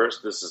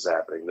 first this is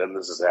happening, then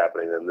this is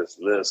happening, then this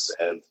and this,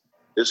 and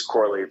this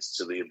correlates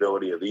to the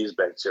ability of these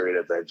bacteria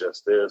to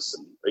digest this.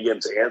 And again,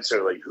 to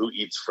answer like who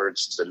eats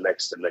first, the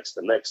next,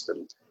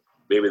 and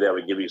maybe that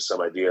would give you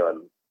some idea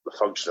on the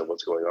function of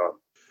what's going on.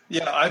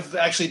 Yeah, I've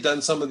actually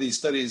done some of these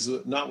studies,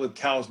 not with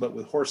cows, but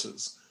with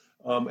horses.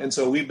 And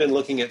so we've been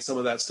looking at some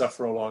of that stuff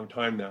for a long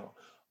time now.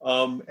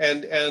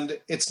 And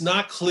it's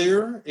not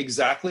clear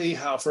exactly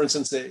how, for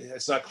instance,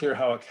 it's not clear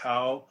how a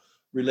cow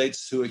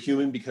relates to a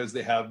human, because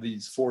they have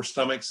these 4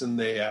 stomachs and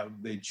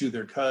they chew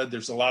their cud.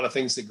 There's a lot of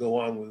things that go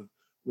on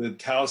with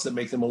cows that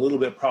make them a little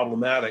bit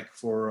problematic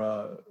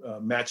for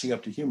matching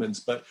up to humans.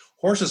 But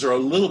horses are a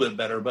little bit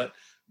better, but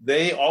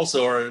they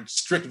also are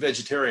strict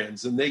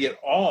vegetarians, and they get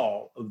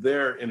all of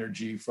their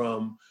energy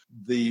from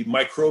the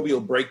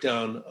microbial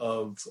breakdown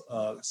of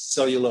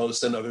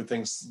cellulose and other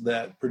things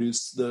that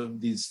produce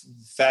these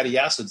fatty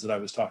acids that I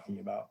was talking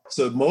about.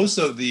 So most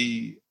of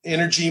the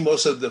energy,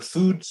 most of the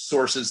food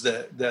sources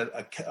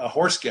that a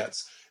horse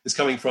gets is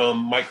coming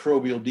from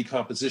microbial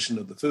decomposition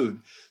of the food.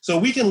 So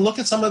we can look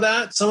at some of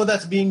that. Some of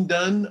that's being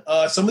done.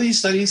 Some of these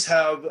studies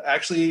have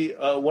actually,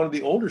 one of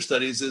the older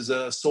studies is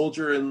a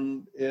soldier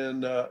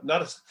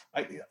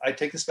I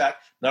take this back,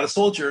 not a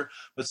soldier,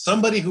 but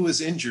somebody who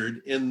was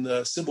injured in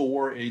the Civil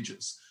War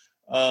ages.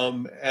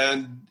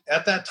 And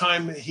at that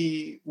time,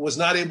 he was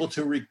not able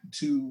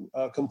to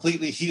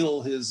completely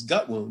heal his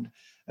gut wound.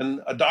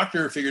 And a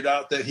doctor figured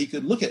out that he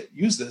could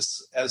use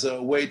this as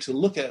a way to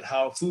look at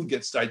how food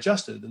gets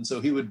digested. And so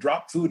he would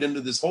drop food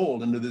into this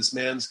hole, into this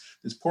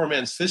poor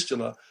man's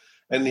fistula,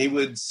 and he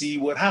would see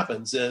what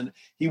happens. And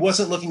he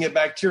wasn't looking at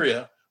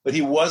bacteria, but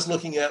he was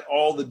looking at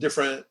all the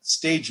different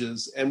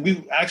stages. And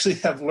we actually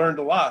have learned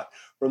a lot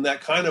from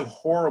that kind of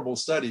horrible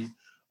study.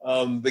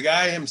 The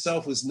guy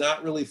himself was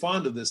not really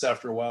fond of this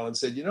after a while and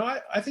said,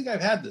 I think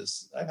I've had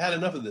this. I've had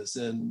enough of this,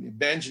 and he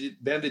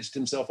bandaged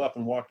himself up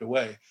and walked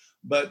away.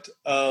 But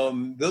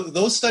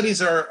those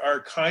studies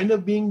are kind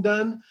of being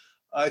done.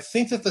 I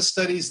think that the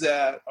studies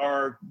that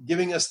are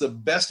giving us the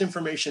best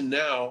information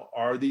now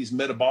are these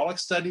metabolic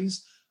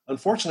studies.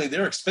 Unfortunately,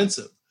 they're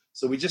expensive,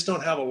 so we just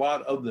don't have a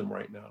lot of them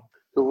right now.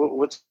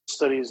 What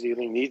studies do you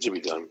think need to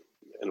be done,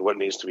 and what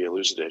needs to be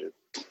elucidated?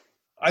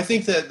 I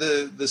think that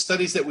the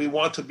studies that we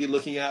want to be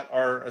looking at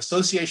are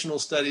associational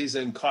studies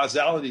and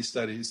causality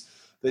studies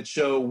that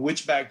show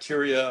which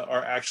bacteria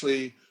are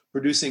actually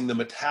producing the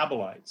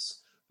metabolites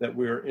that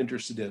we're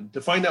interested in,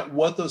 to find out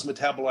what those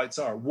metabolites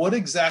are. What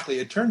exactly,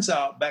 it turns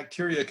out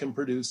bacteria can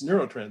produce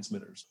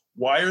neurotransmitters.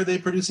 Why are they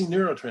producing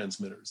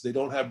neurotransmitters? They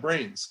don't have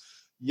brains.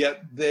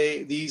 Yet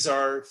these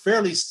are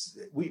fairly,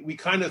 we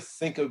kind of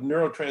think of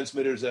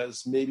neurotransmitters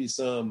as maybe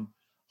some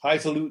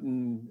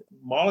highfalutin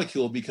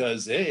molecule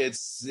because, hey,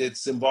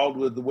 it's involved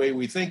with the way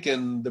we think,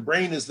 and the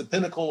brain is the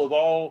pinnacle of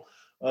all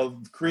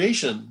of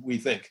creation, we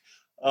think.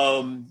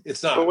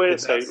 It's not. But wait a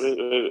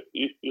second.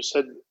 You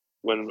said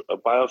when a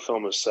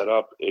biofilm is set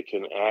up, it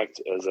can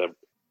act as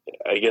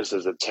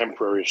a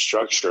temporary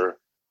structure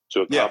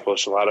to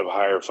accomplish a lot of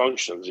higher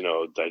functions,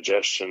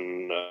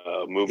 digestion,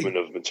 movement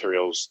of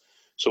materials.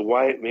 So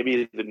why,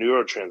 maybe the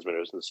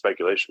neurotransmitters, and the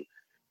speculation,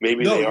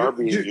 maybe they are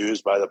being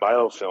used by the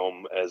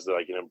biofilm as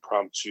like an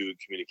impromptu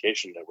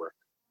communication network.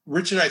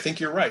 Richard, I think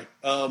you're right.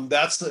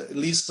 That's at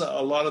least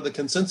a lot of the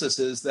consensus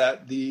is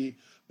that the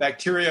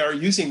bacteria are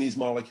using these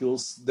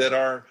molecules that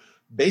are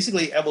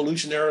basically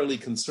evolutionarily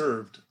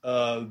conserved.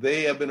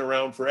 They have been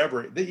around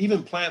forever.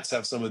 Even plants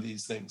have some of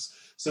these things.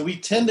 So we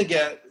tend to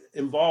get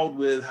involved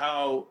with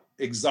how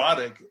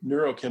exotic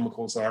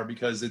neurochemicals are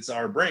because it's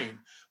our brain.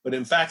 But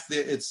in fact,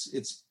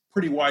 it's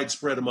pretty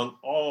widespread among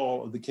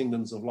all of the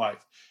kingdoms of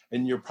life.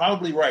 And you're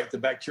probably right. The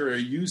bacteria are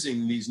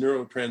using these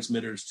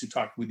neurotransmitters to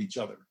talk with each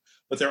other,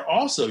 but they're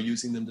also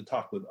using them to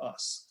talk with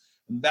us.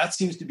 And that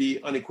seems to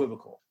be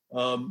unequivocal.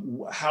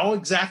 How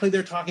exactly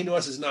they're talking to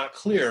us is not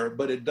clear,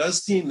 but it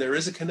does seem there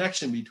is a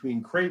connection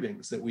between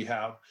cravings that we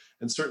have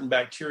and certain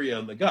bacteria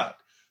in the gut.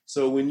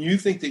 So when you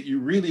think that you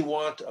really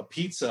want a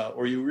pizza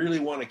or you really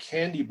want a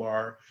candy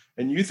bar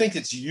and you think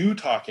it's you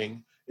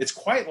talking, it's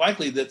quite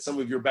likely that some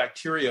of your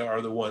bacteria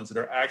are the ones that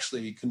are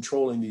actually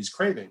controlling these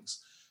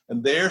cravings.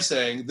 And they're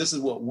saying, this is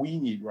what we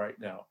need right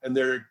now. And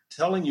they're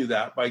telling you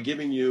that by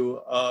giving you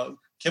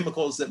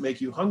chemicals that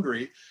make you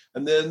hungry.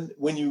 And then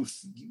when you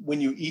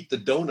eat the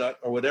donut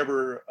or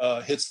whatever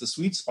hits the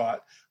sweet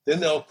spot, then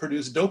they'll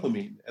produce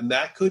dopamine. And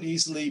that could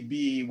easily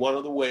be one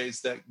of the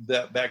ways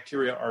that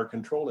bacteria are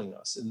controlling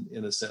us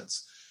in a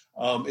sense.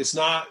 It's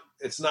not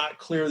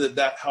clear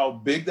that how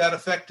big that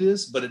effect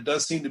is, but it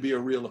does seem to be a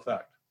real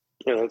effect.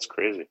 Yeah, that's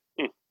crazy.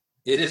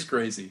 It is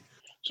crazy.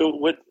 So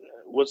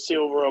what's the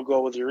overall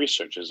goal with your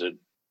research? Is it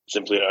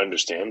simply to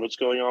understand what's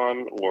going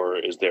on, or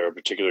is there a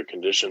particular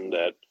condition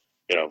that,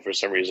 for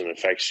some reason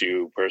affects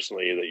you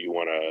personally that you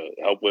want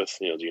to help with?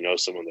 Do you know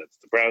someone that's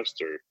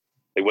depressed, or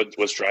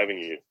what's driving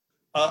you?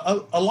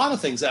 A lot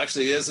of things,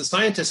 actually. As a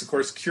scientist, of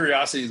course,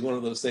 curiosity is one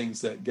of those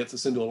things that gets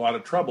us into a lot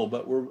of trouble.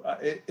 But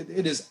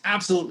it is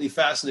absolutely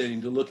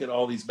fascinating to look at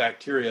all these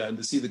bacteria and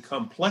to see the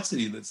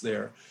complexity that's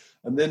there,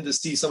 and then to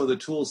see some of the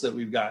tools that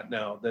we've got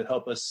now that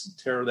help us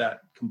tear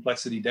that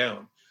complexity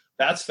down.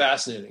 That's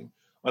fascinating.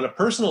 On a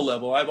personal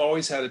level, I've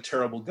always had a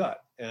terrible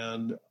gut.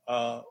 And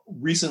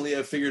recently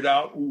I've figured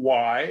out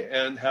why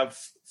and have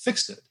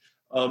fixed it.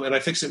 And I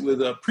fixed it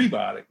with a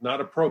prebiotic,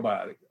 not a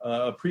probiotic,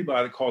 a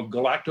prebiotic called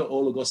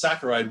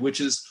galacto-oligosaccharide,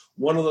 which is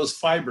one of those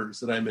fibers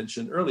that I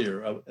mentioned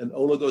earlier, an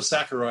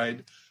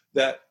oligosaccharide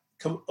that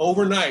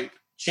overnight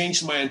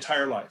changed my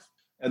entire life.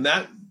 And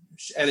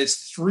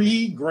it's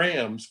 3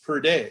 grams per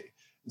day.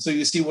 And so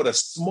you see what a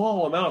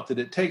small amount that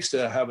it takes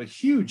to have a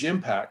huge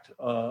impact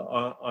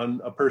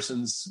on a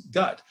person's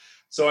gut.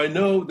 So I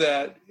know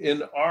that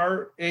in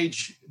our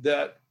age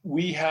that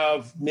we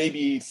have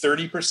maybe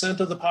 30%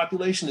 of the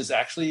population is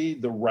actually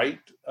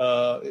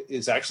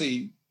is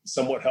actually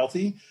somewhat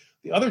healthy.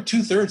 The other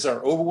 2/3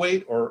 are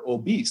overweight or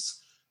obese.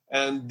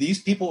 And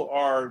these people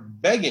are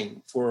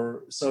begging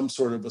for some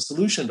sort of a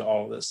solution to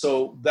all of this.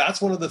 So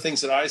that's one of the things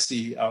that I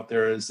see out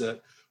there is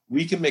that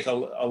we can make a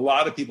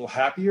lot of people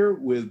happier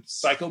with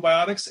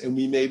psychobiotics, and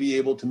we may be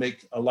able to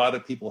make a lot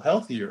of people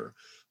healthier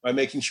by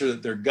making sure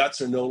that their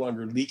guts are no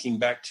longer leaking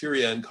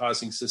bacteria and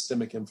causing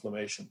systemic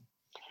inflammation.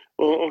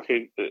 Well,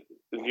 okay, if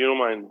you don't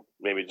mind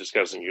maybe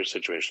discussing your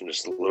situation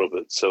just a little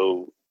bit.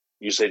 So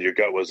you said your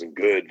gut wasn't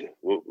good.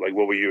 What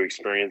were you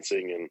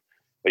experiencing, and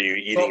are you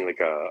eating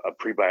a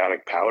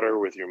prebiotic powder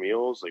with your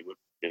meals?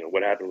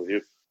 What happened with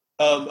you?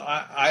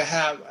 I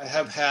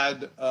have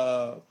had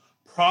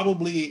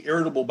probably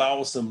irritable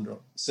bowel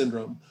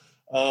syndrome.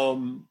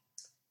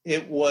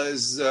 It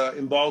was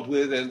involved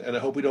with, and I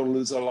hope we don't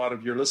lose a lot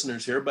of your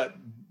listeners here, but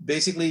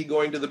basically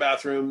going to the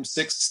bathroom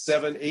 6,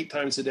 7, 8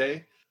 times a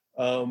day,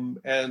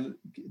 and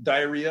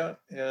diarrhea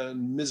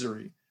and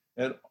misery.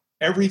 And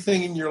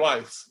everything in your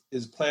life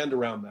is planned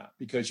around that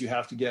because you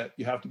have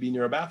to be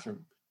near a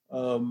bathroom.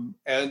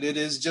 And it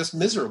is just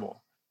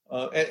miserable.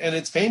 And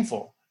it's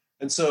painful.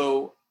 And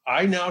so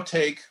I now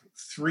take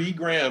 3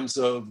 grams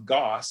of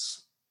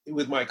GOS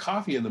with my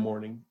coffee in the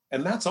morning,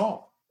 and that's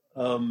all.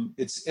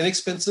 It's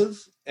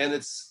inexpensive and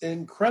it's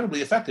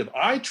incredibly effective.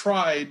 I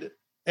tried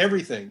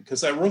everything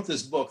because I wrote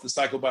this book, The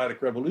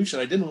Psychobiotic Revolution.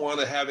 I didn't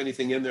want to have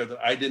anything in there that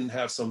I didn't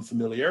have some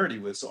familiarity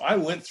with. So I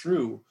went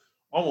through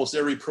almost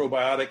every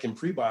probiotic and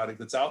prebiotic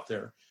that's out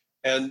there.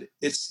 And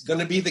it's going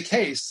to be the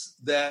case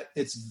that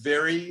it's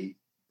very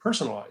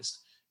personalized.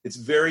 It's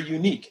very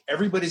unique.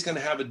 Everybody's going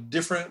to have a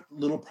different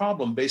little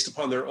problem based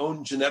upon their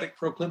own genetic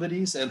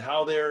proclivities and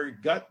how their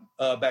gut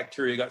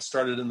bacteria got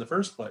started in the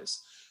first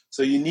place.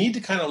 So you need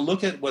to kind of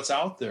look at what's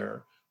out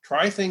there,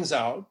 try things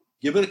out,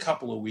 give it a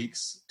couple of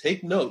weeks,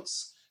 take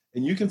notes,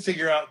 and you can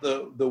figure out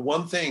the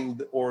one thing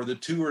or the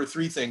 2 or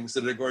 3 things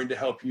that are going to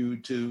help you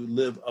to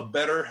live a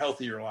better,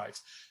 healthier life.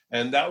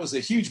 And that was a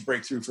huge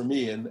breakthrough for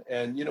me. And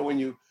when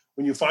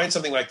you find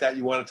something like that,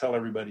 you want to tell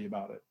everybody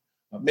about it.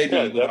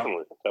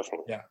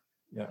 Definitely. Yeah.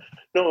 Yeah.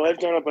 No, I've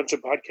done a bunch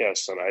of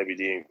podcasts on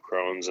IBD and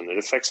Crohn's, and it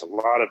affects a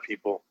lot of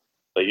people.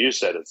 Like you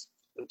said, it's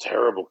a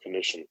terrible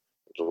condition.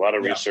 There's a lot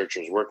of Yeah.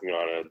 researchers working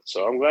on it.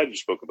 So I'm glad you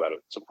spoke about it.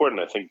 It's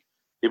important. I think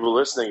people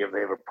listening, if they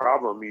have a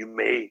problem, you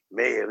may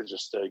have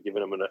just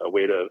given them a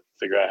way to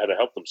figure out how to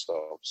help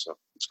themselves. So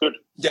it's good.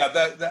 Yeah,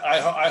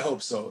 I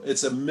hope so.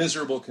 It's a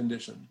miserable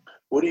condition.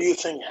 What do you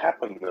think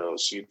happened, though?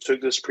 So you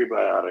took this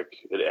prebiotic,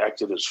 it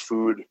acted as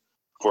food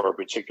for a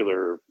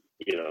particular,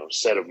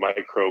 set of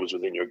microbes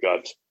within your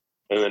gut.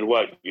 And then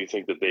what? You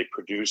think that they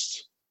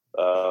produced,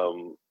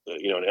 an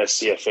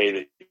SCFA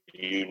that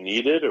you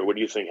needed, or what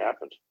do you think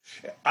happened?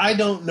 I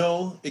don't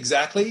know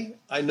exactly.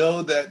 I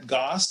know that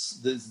GOS,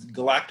 the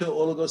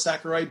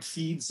galacto-oligosaccharide,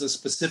 feeds a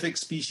specific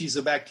species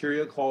of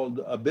bacteria called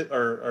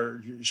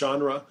or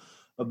genre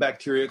of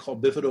bacteria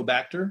called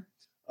Bifidobacter,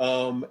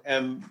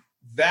 and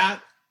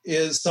that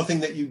is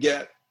something that you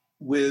get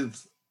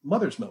with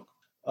mother's milk.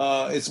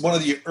 It's one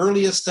of the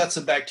earliest sets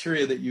of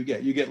bacteria that you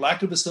get. You get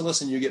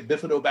lactobacillus and you get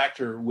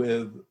Bifidobacter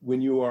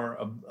when you are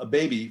a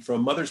baby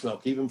from mother's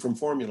milk, even from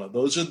formula.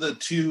 Those are the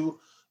two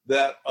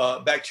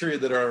bacteria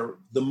that are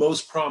the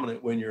most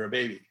prominent when you're a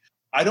baby.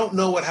 I don't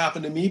know what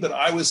happened to me, but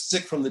I was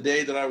sick from the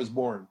day that I was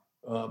born.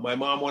 My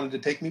mom wanted to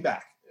take me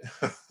back.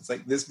 It's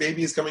like, this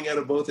baby is coming out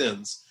of both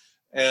ends.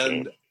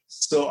 And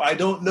so I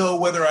don't know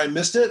whether I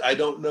missed it. I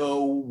don't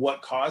know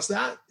what caused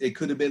that. It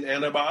could have been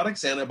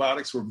antibiotics.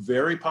 Antibiotics were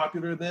very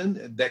popular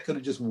then. That could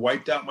have just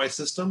wiped out my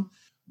system.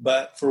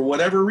 But for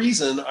whatever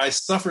reason, I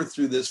suffered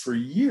through this for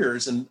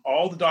years. And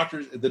all the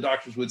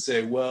doctors would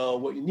say, well,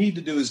 what you need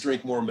to do is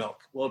drink more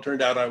milk. Well, it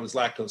turned out I was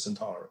lactose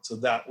intolerant. So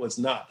that was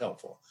not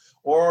helpful.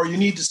 Or you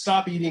need to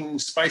stop eating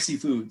spicy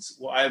foods.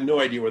 Well, I have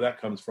no idea where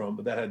that comes from,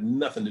 but that had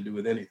nothing to do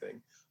with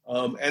anything.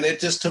 And it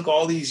just took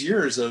all these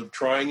years of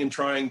trying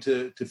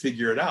to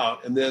figure it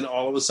out. And then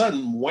all of a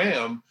sudden,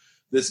 wham,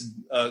 this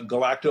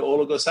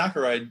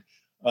galacto-oligosaccharide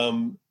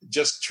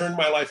just turned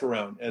my life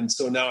around. And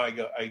so now I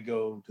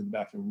go to the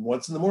bathroom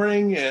once in the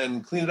morning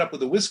and clean it up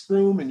with a whisk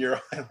broom, and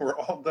we're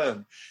all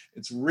done.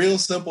 It's real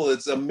simple.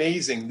 It's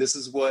amazing. This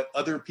is what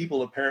other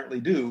people apparently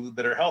do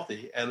that are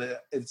healthy. And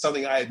it's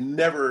something I had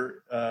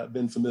never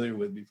been familiar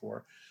with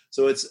before.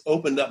 So it's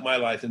opened up my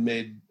life and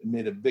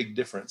made a big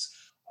difference.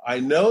 I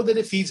know that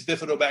it feeds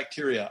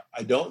bifidobacteria.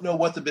 I don't know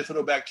what the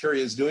bifidobacteria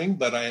is doing,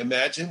 but I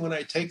imagine when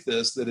I take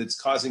this that it's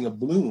causing a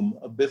bloom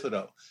of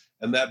bifido.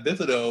 And that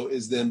bifido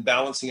is then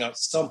balancing out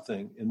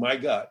something in my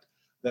gut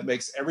that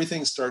makes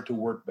everything start to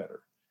work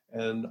better.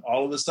 And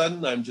all of a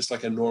sudden, I'm just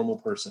like a normal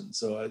person.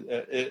 So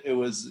it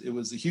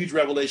was a huge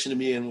revelation to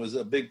me and was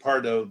a big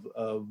part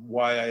of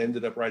why I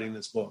ended up writing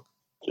this book.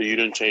 So you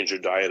didn't change your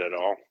diet at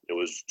all? It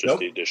was just Nope.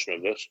 The addition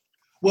of this?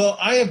 Well,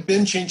 I have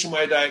been changing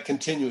my diet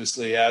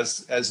continuously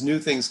as new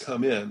things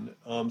come in.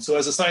 So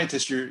as a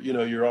scientist,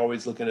 you're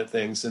always looking at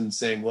things and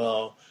saying,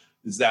 well,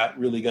 is that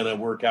really going to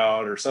work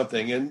out or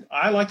something? And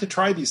I like to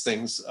try these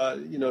things,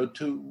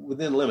 to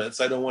within limits.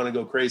 I don't want to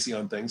go crazy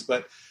on things,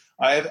 but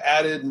I have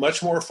added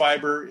much more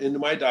fiber into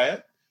my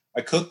diet.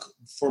 I cook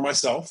for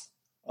myself.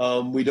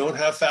 We don't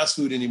have fast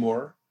food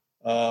anymore.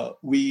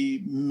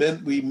 We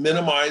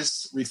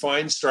minimize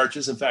refined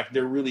starches. In fact,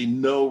 there are really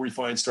no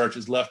refined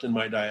starches left in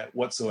my diet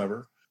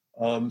whatsoever.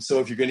 So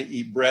if you're going to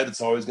eat bread,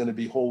 it's always going to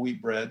be whole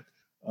wheat bread,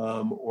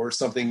 or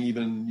something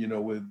even,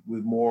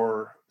 with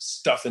more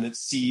stuff in its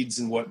seeds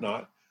and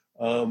whatnot.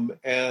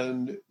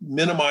 And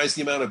minimize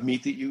the amount of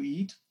meat that you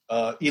eat.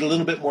 Eat a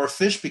little bit more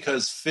fish,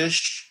 because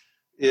fish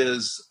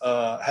has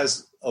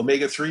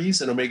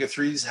omega-3s, and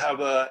omega-3s have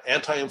an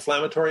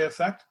anti-inflammatory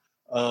effect.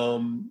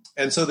 And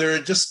so there are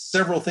just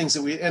several things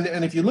that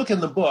and if you look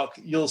in the book,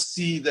 you'll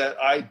see that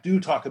I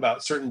do talk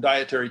about certain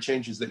dietary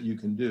changes that you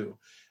can do.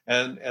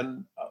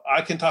 And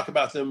I can talk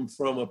about them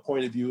from a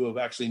point of view of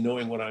actually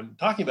knowing what I'm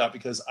talking about,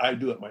 because I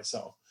do it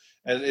myself.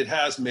 And it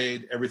has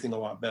made everything a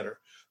lot better.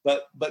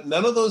 But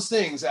none of those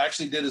things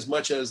actually did as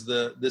much as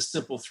this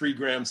simple 3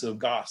 grams of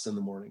GOS in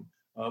the morning,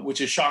 which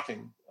is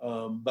shocking.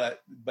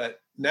 But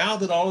now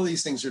that all of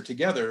these things are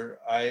together,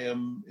 I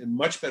am in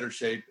much better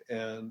shape,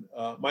 and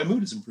my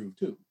mood has improved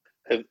too.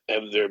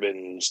 Have there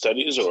been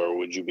studies, or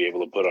would you be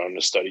able to put on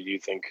a study you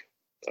think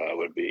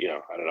would be,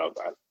 I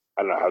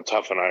don't know how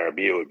tough an IRB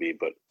it would be,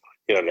 but,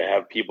 to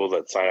have people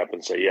that sign up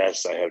and say,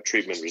 yes, I have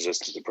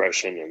treatment-resistant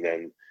depression, and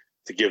then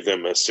to give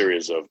them a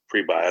series of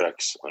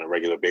prebiotics on a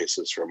regular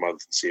basis for a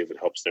month and see if it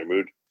helps their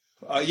mood?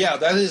 Yeah,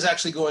 that is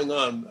actually going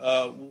on.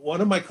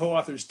 One of my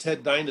co-authors,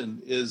 Ted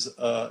Dinan, is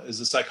a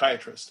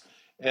psychiatrist,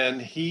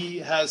 and he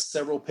has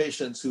several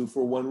patients who,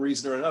 for one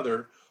reason or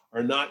another,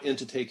 are not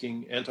into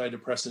taking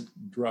antidepressant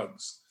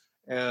drugs.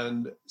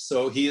 And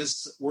so he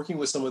is working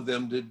with some of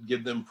them to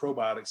give them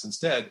probiotics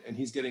instead, and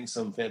he's getting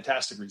some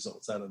fantastic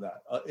results out of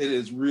that. It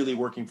is really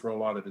working for a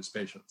lot of his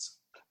patients.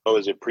 Oh,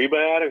 is it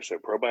prebiotics or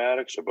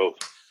probiotics or both?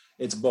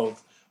 It's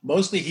both.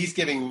 Mostly he's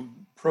giving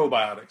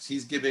probiotics.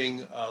 He's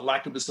giving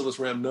Lactobacillus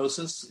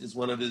rhamnosus is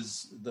one of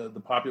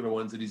the popular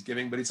ones that he's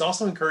giving, but he's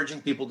also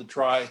encouraging people to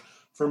try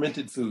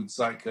fermented foods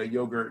like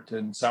yogurt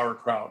and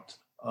sauerkraut.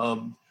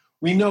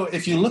 We know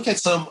if you look at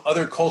some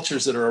other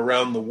cultures that are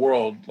around the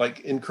world,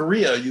 like in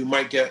Korea, you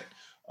might get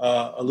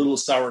a little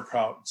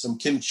sauerkraut, some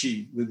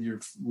kimchi with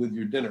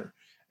your dinner.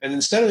 And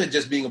instead of it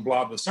just being a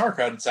blob of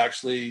sauerkraut, it's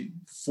actually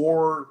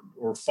 4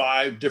 or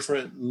 5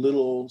 different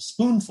little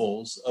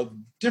spoonfuls of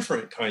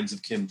different kinds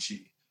of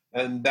kimchi.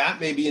 And that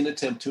may be an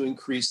attempt to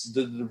increase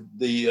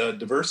the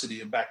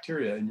diversity of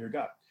bacteria in your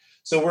gut.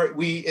 So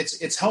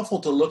it's helpful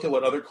to look at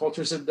what other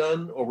cultures have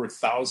done over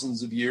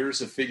thousands of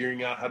years of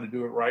figuring out how to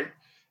do it right,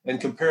 and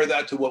compare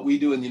that to what we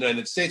do in the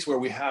United States, where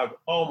we have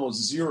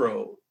almost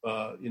zero,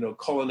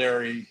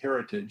 culinary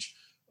heritage.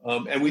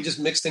 And we just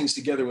mix things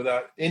together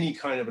without any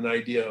kind of an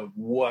idea of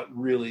what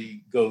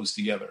really goes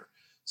together.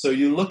 So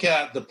you look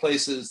at the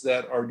places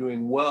that are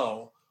doing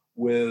well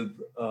with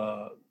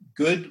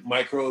good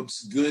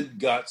microbes, good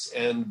guts,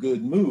 and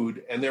good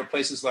mood. And there are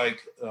places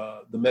like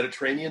the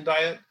Mediterranean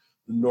diet,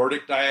 the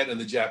Nordic diet, and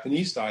the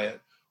Japanese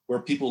diet, where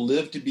people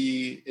live to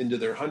be into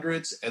their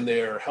hundreds and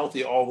they're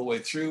healthy all the way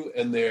through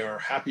and they're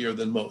happier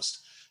than most.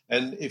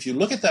 And if you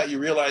look at that, you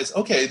realize,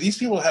 okay, these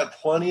people had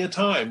plenty of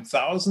time,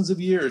 thousands of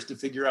years, to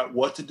figure out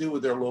what to do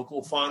with their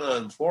local fauna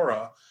and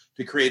flora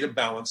to create a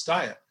balanced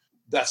diet.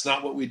 That's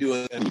not what we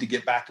do, and to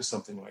get back to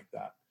something like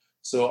that.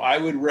 So I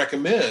would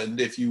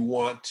recommend, if you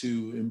want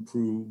to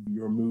improve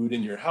your mood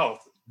and your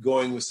health,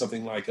 going with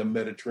something like a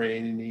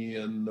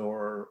Mediterranean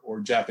or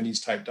Japanese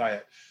type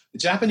diet. The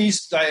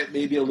Japanese diet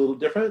may be a little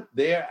different.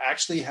 They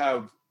actually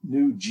have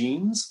new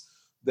genes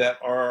that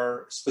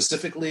are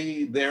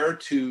specifically there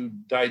to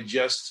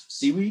digest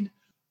seaweed.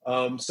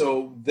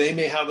 So they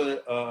may have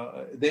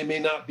they may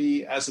not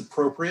be as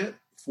appropriate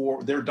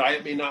for their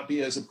diet, may not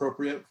be as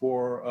appropriate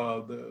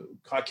for the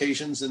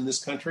Caucasians in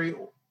this country,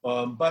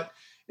 but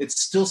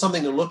it's still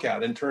something to look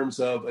at in terms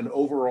of an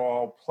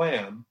overall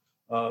plan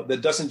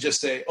that doesn't just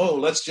say, oh,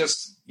 let's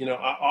just,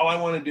 all I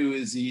want to do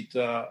is eat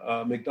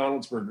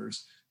McDonald's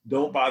burgers.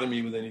 Don't bother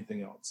me with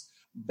anything else.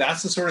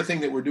 That's the sort of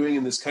thing that we're doing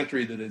in this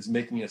country that is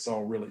making us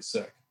all really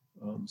sick.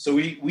 So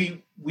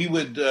we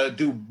would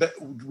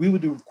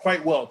do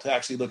quite well to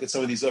actually look at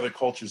some of these other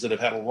cultures that have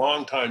had a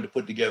long time to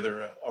put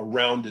together a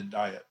rounded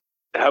diet.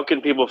 How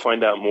can people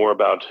find out more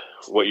about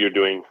what you're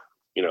doing?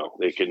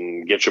 They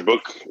can get your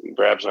book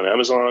perhaps on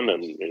Amazon,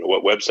 and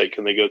what website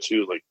can they go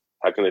to? Like,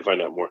 how can they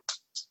find out more?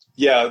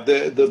 Yeah,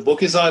 the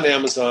book is on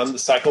Amazon, The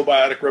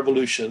Psychobiotic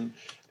Revolution,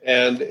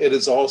 and it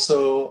is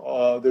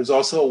also there's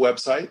also a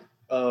website,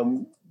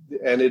 and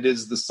it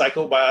is the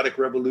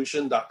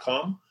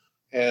psychobioticrevolution.com.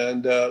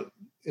 And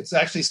it's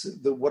actually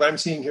what I'm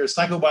seeing here is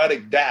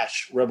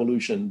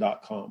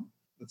psychobiotic-revolution.com.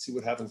 Let's see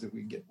what happens if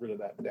we get rid of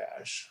that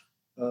dash.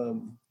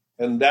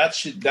 And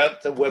that's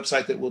the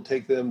website that will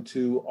take them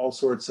to all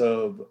sorts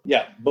of,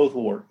 both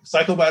will work.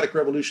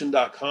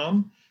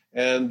 Psychobioticrevolution.com.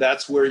 And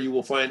that's where you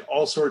will find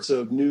all sorts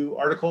of new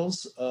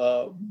articles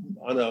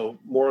on a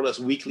more or less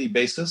weekly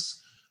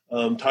basis,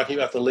 talking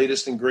about the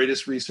latest and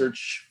greatest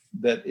research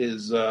that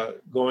is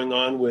going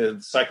on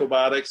with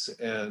psychobiotics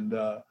and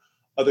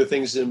other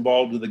things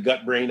involved with the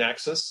gut-brain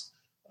axis.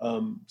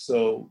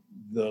 So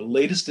the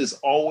latest is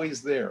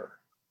always there.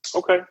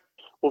 Okay.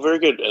 Well, very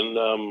good.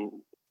 And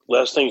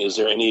last thing, is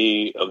there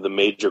any of the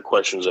major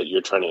questions that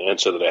you're trying to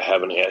answer that I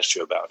haven't asked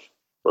you about?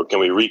 Or can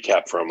we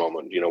recap for a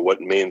moment? What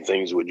main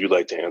things would you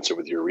like to answer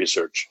with your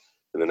research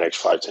in the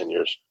next 5-10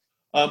 years?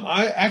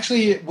 I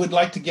actually would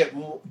like to get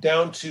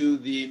down to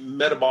the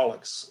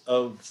metabolics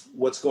of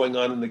what's going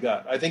on in the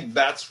gut. I think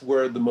that's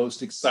where the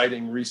most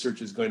exciting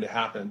research is going to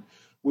happen.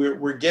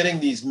 We're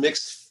getting these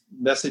mixed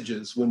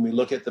messages when we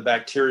look at the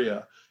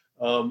bacteria,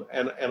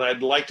 and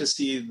I'd like to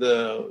see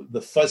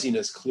the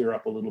fuzziness clear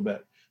up a little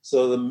bit.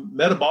 So the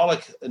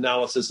metabolic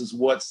analysis is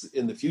what's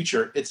in the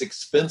future. It's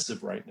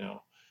expensive right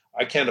now.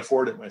 I can't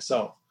afford it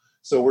myself.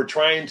 So we're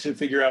trying to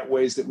figure out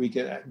ways that we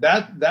can,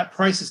 that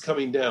price is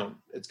coming down.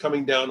 It's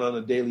coming down on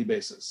a daily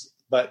basis,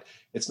 but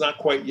it's not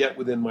quite yet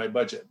within my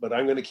budget. But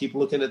I'm going to keep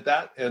looking at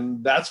that.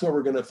 And that's where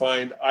we're going to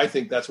find, I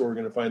think that's where we're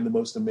going to find the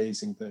most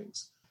amazing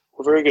things.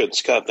 Well, very good.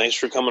 Scott, thanks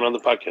for coming on the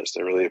podcast.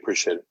 I really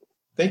appreciate it.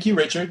 Thank you,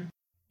 Richard.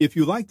 If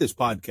you like this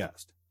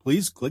podcast,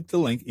 please click the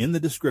link in the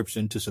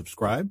description to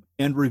subscribe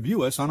and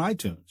review us on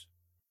iTunes.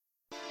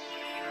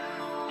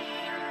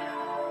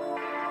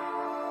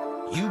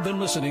 You've been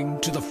listening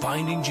to the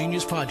Finding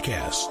Genius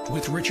podcast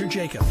with Richard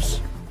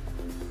Jacobs.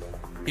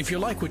 If you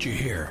like what you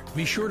hear,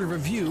 be sure to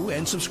review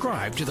and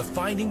subscribe to the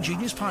Finding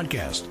Genius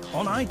podcast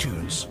on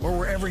iTunes or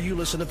wherever you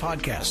listen to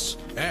podcasts.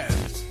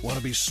 And want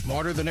to be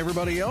smarter than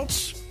everybody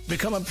else?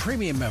 Become a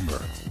premium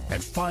member at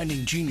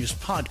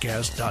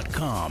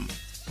findinggeniuspodcast.com.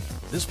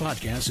 This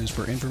podcast is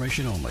for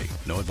information only.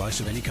 No advice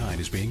of any kind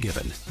is being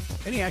given.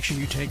 Any action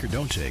you take or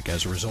don't take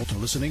as a result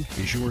of listening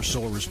is your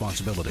sole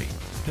responsibility.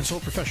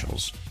 Consult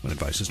professionals when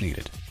advice is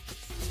needed.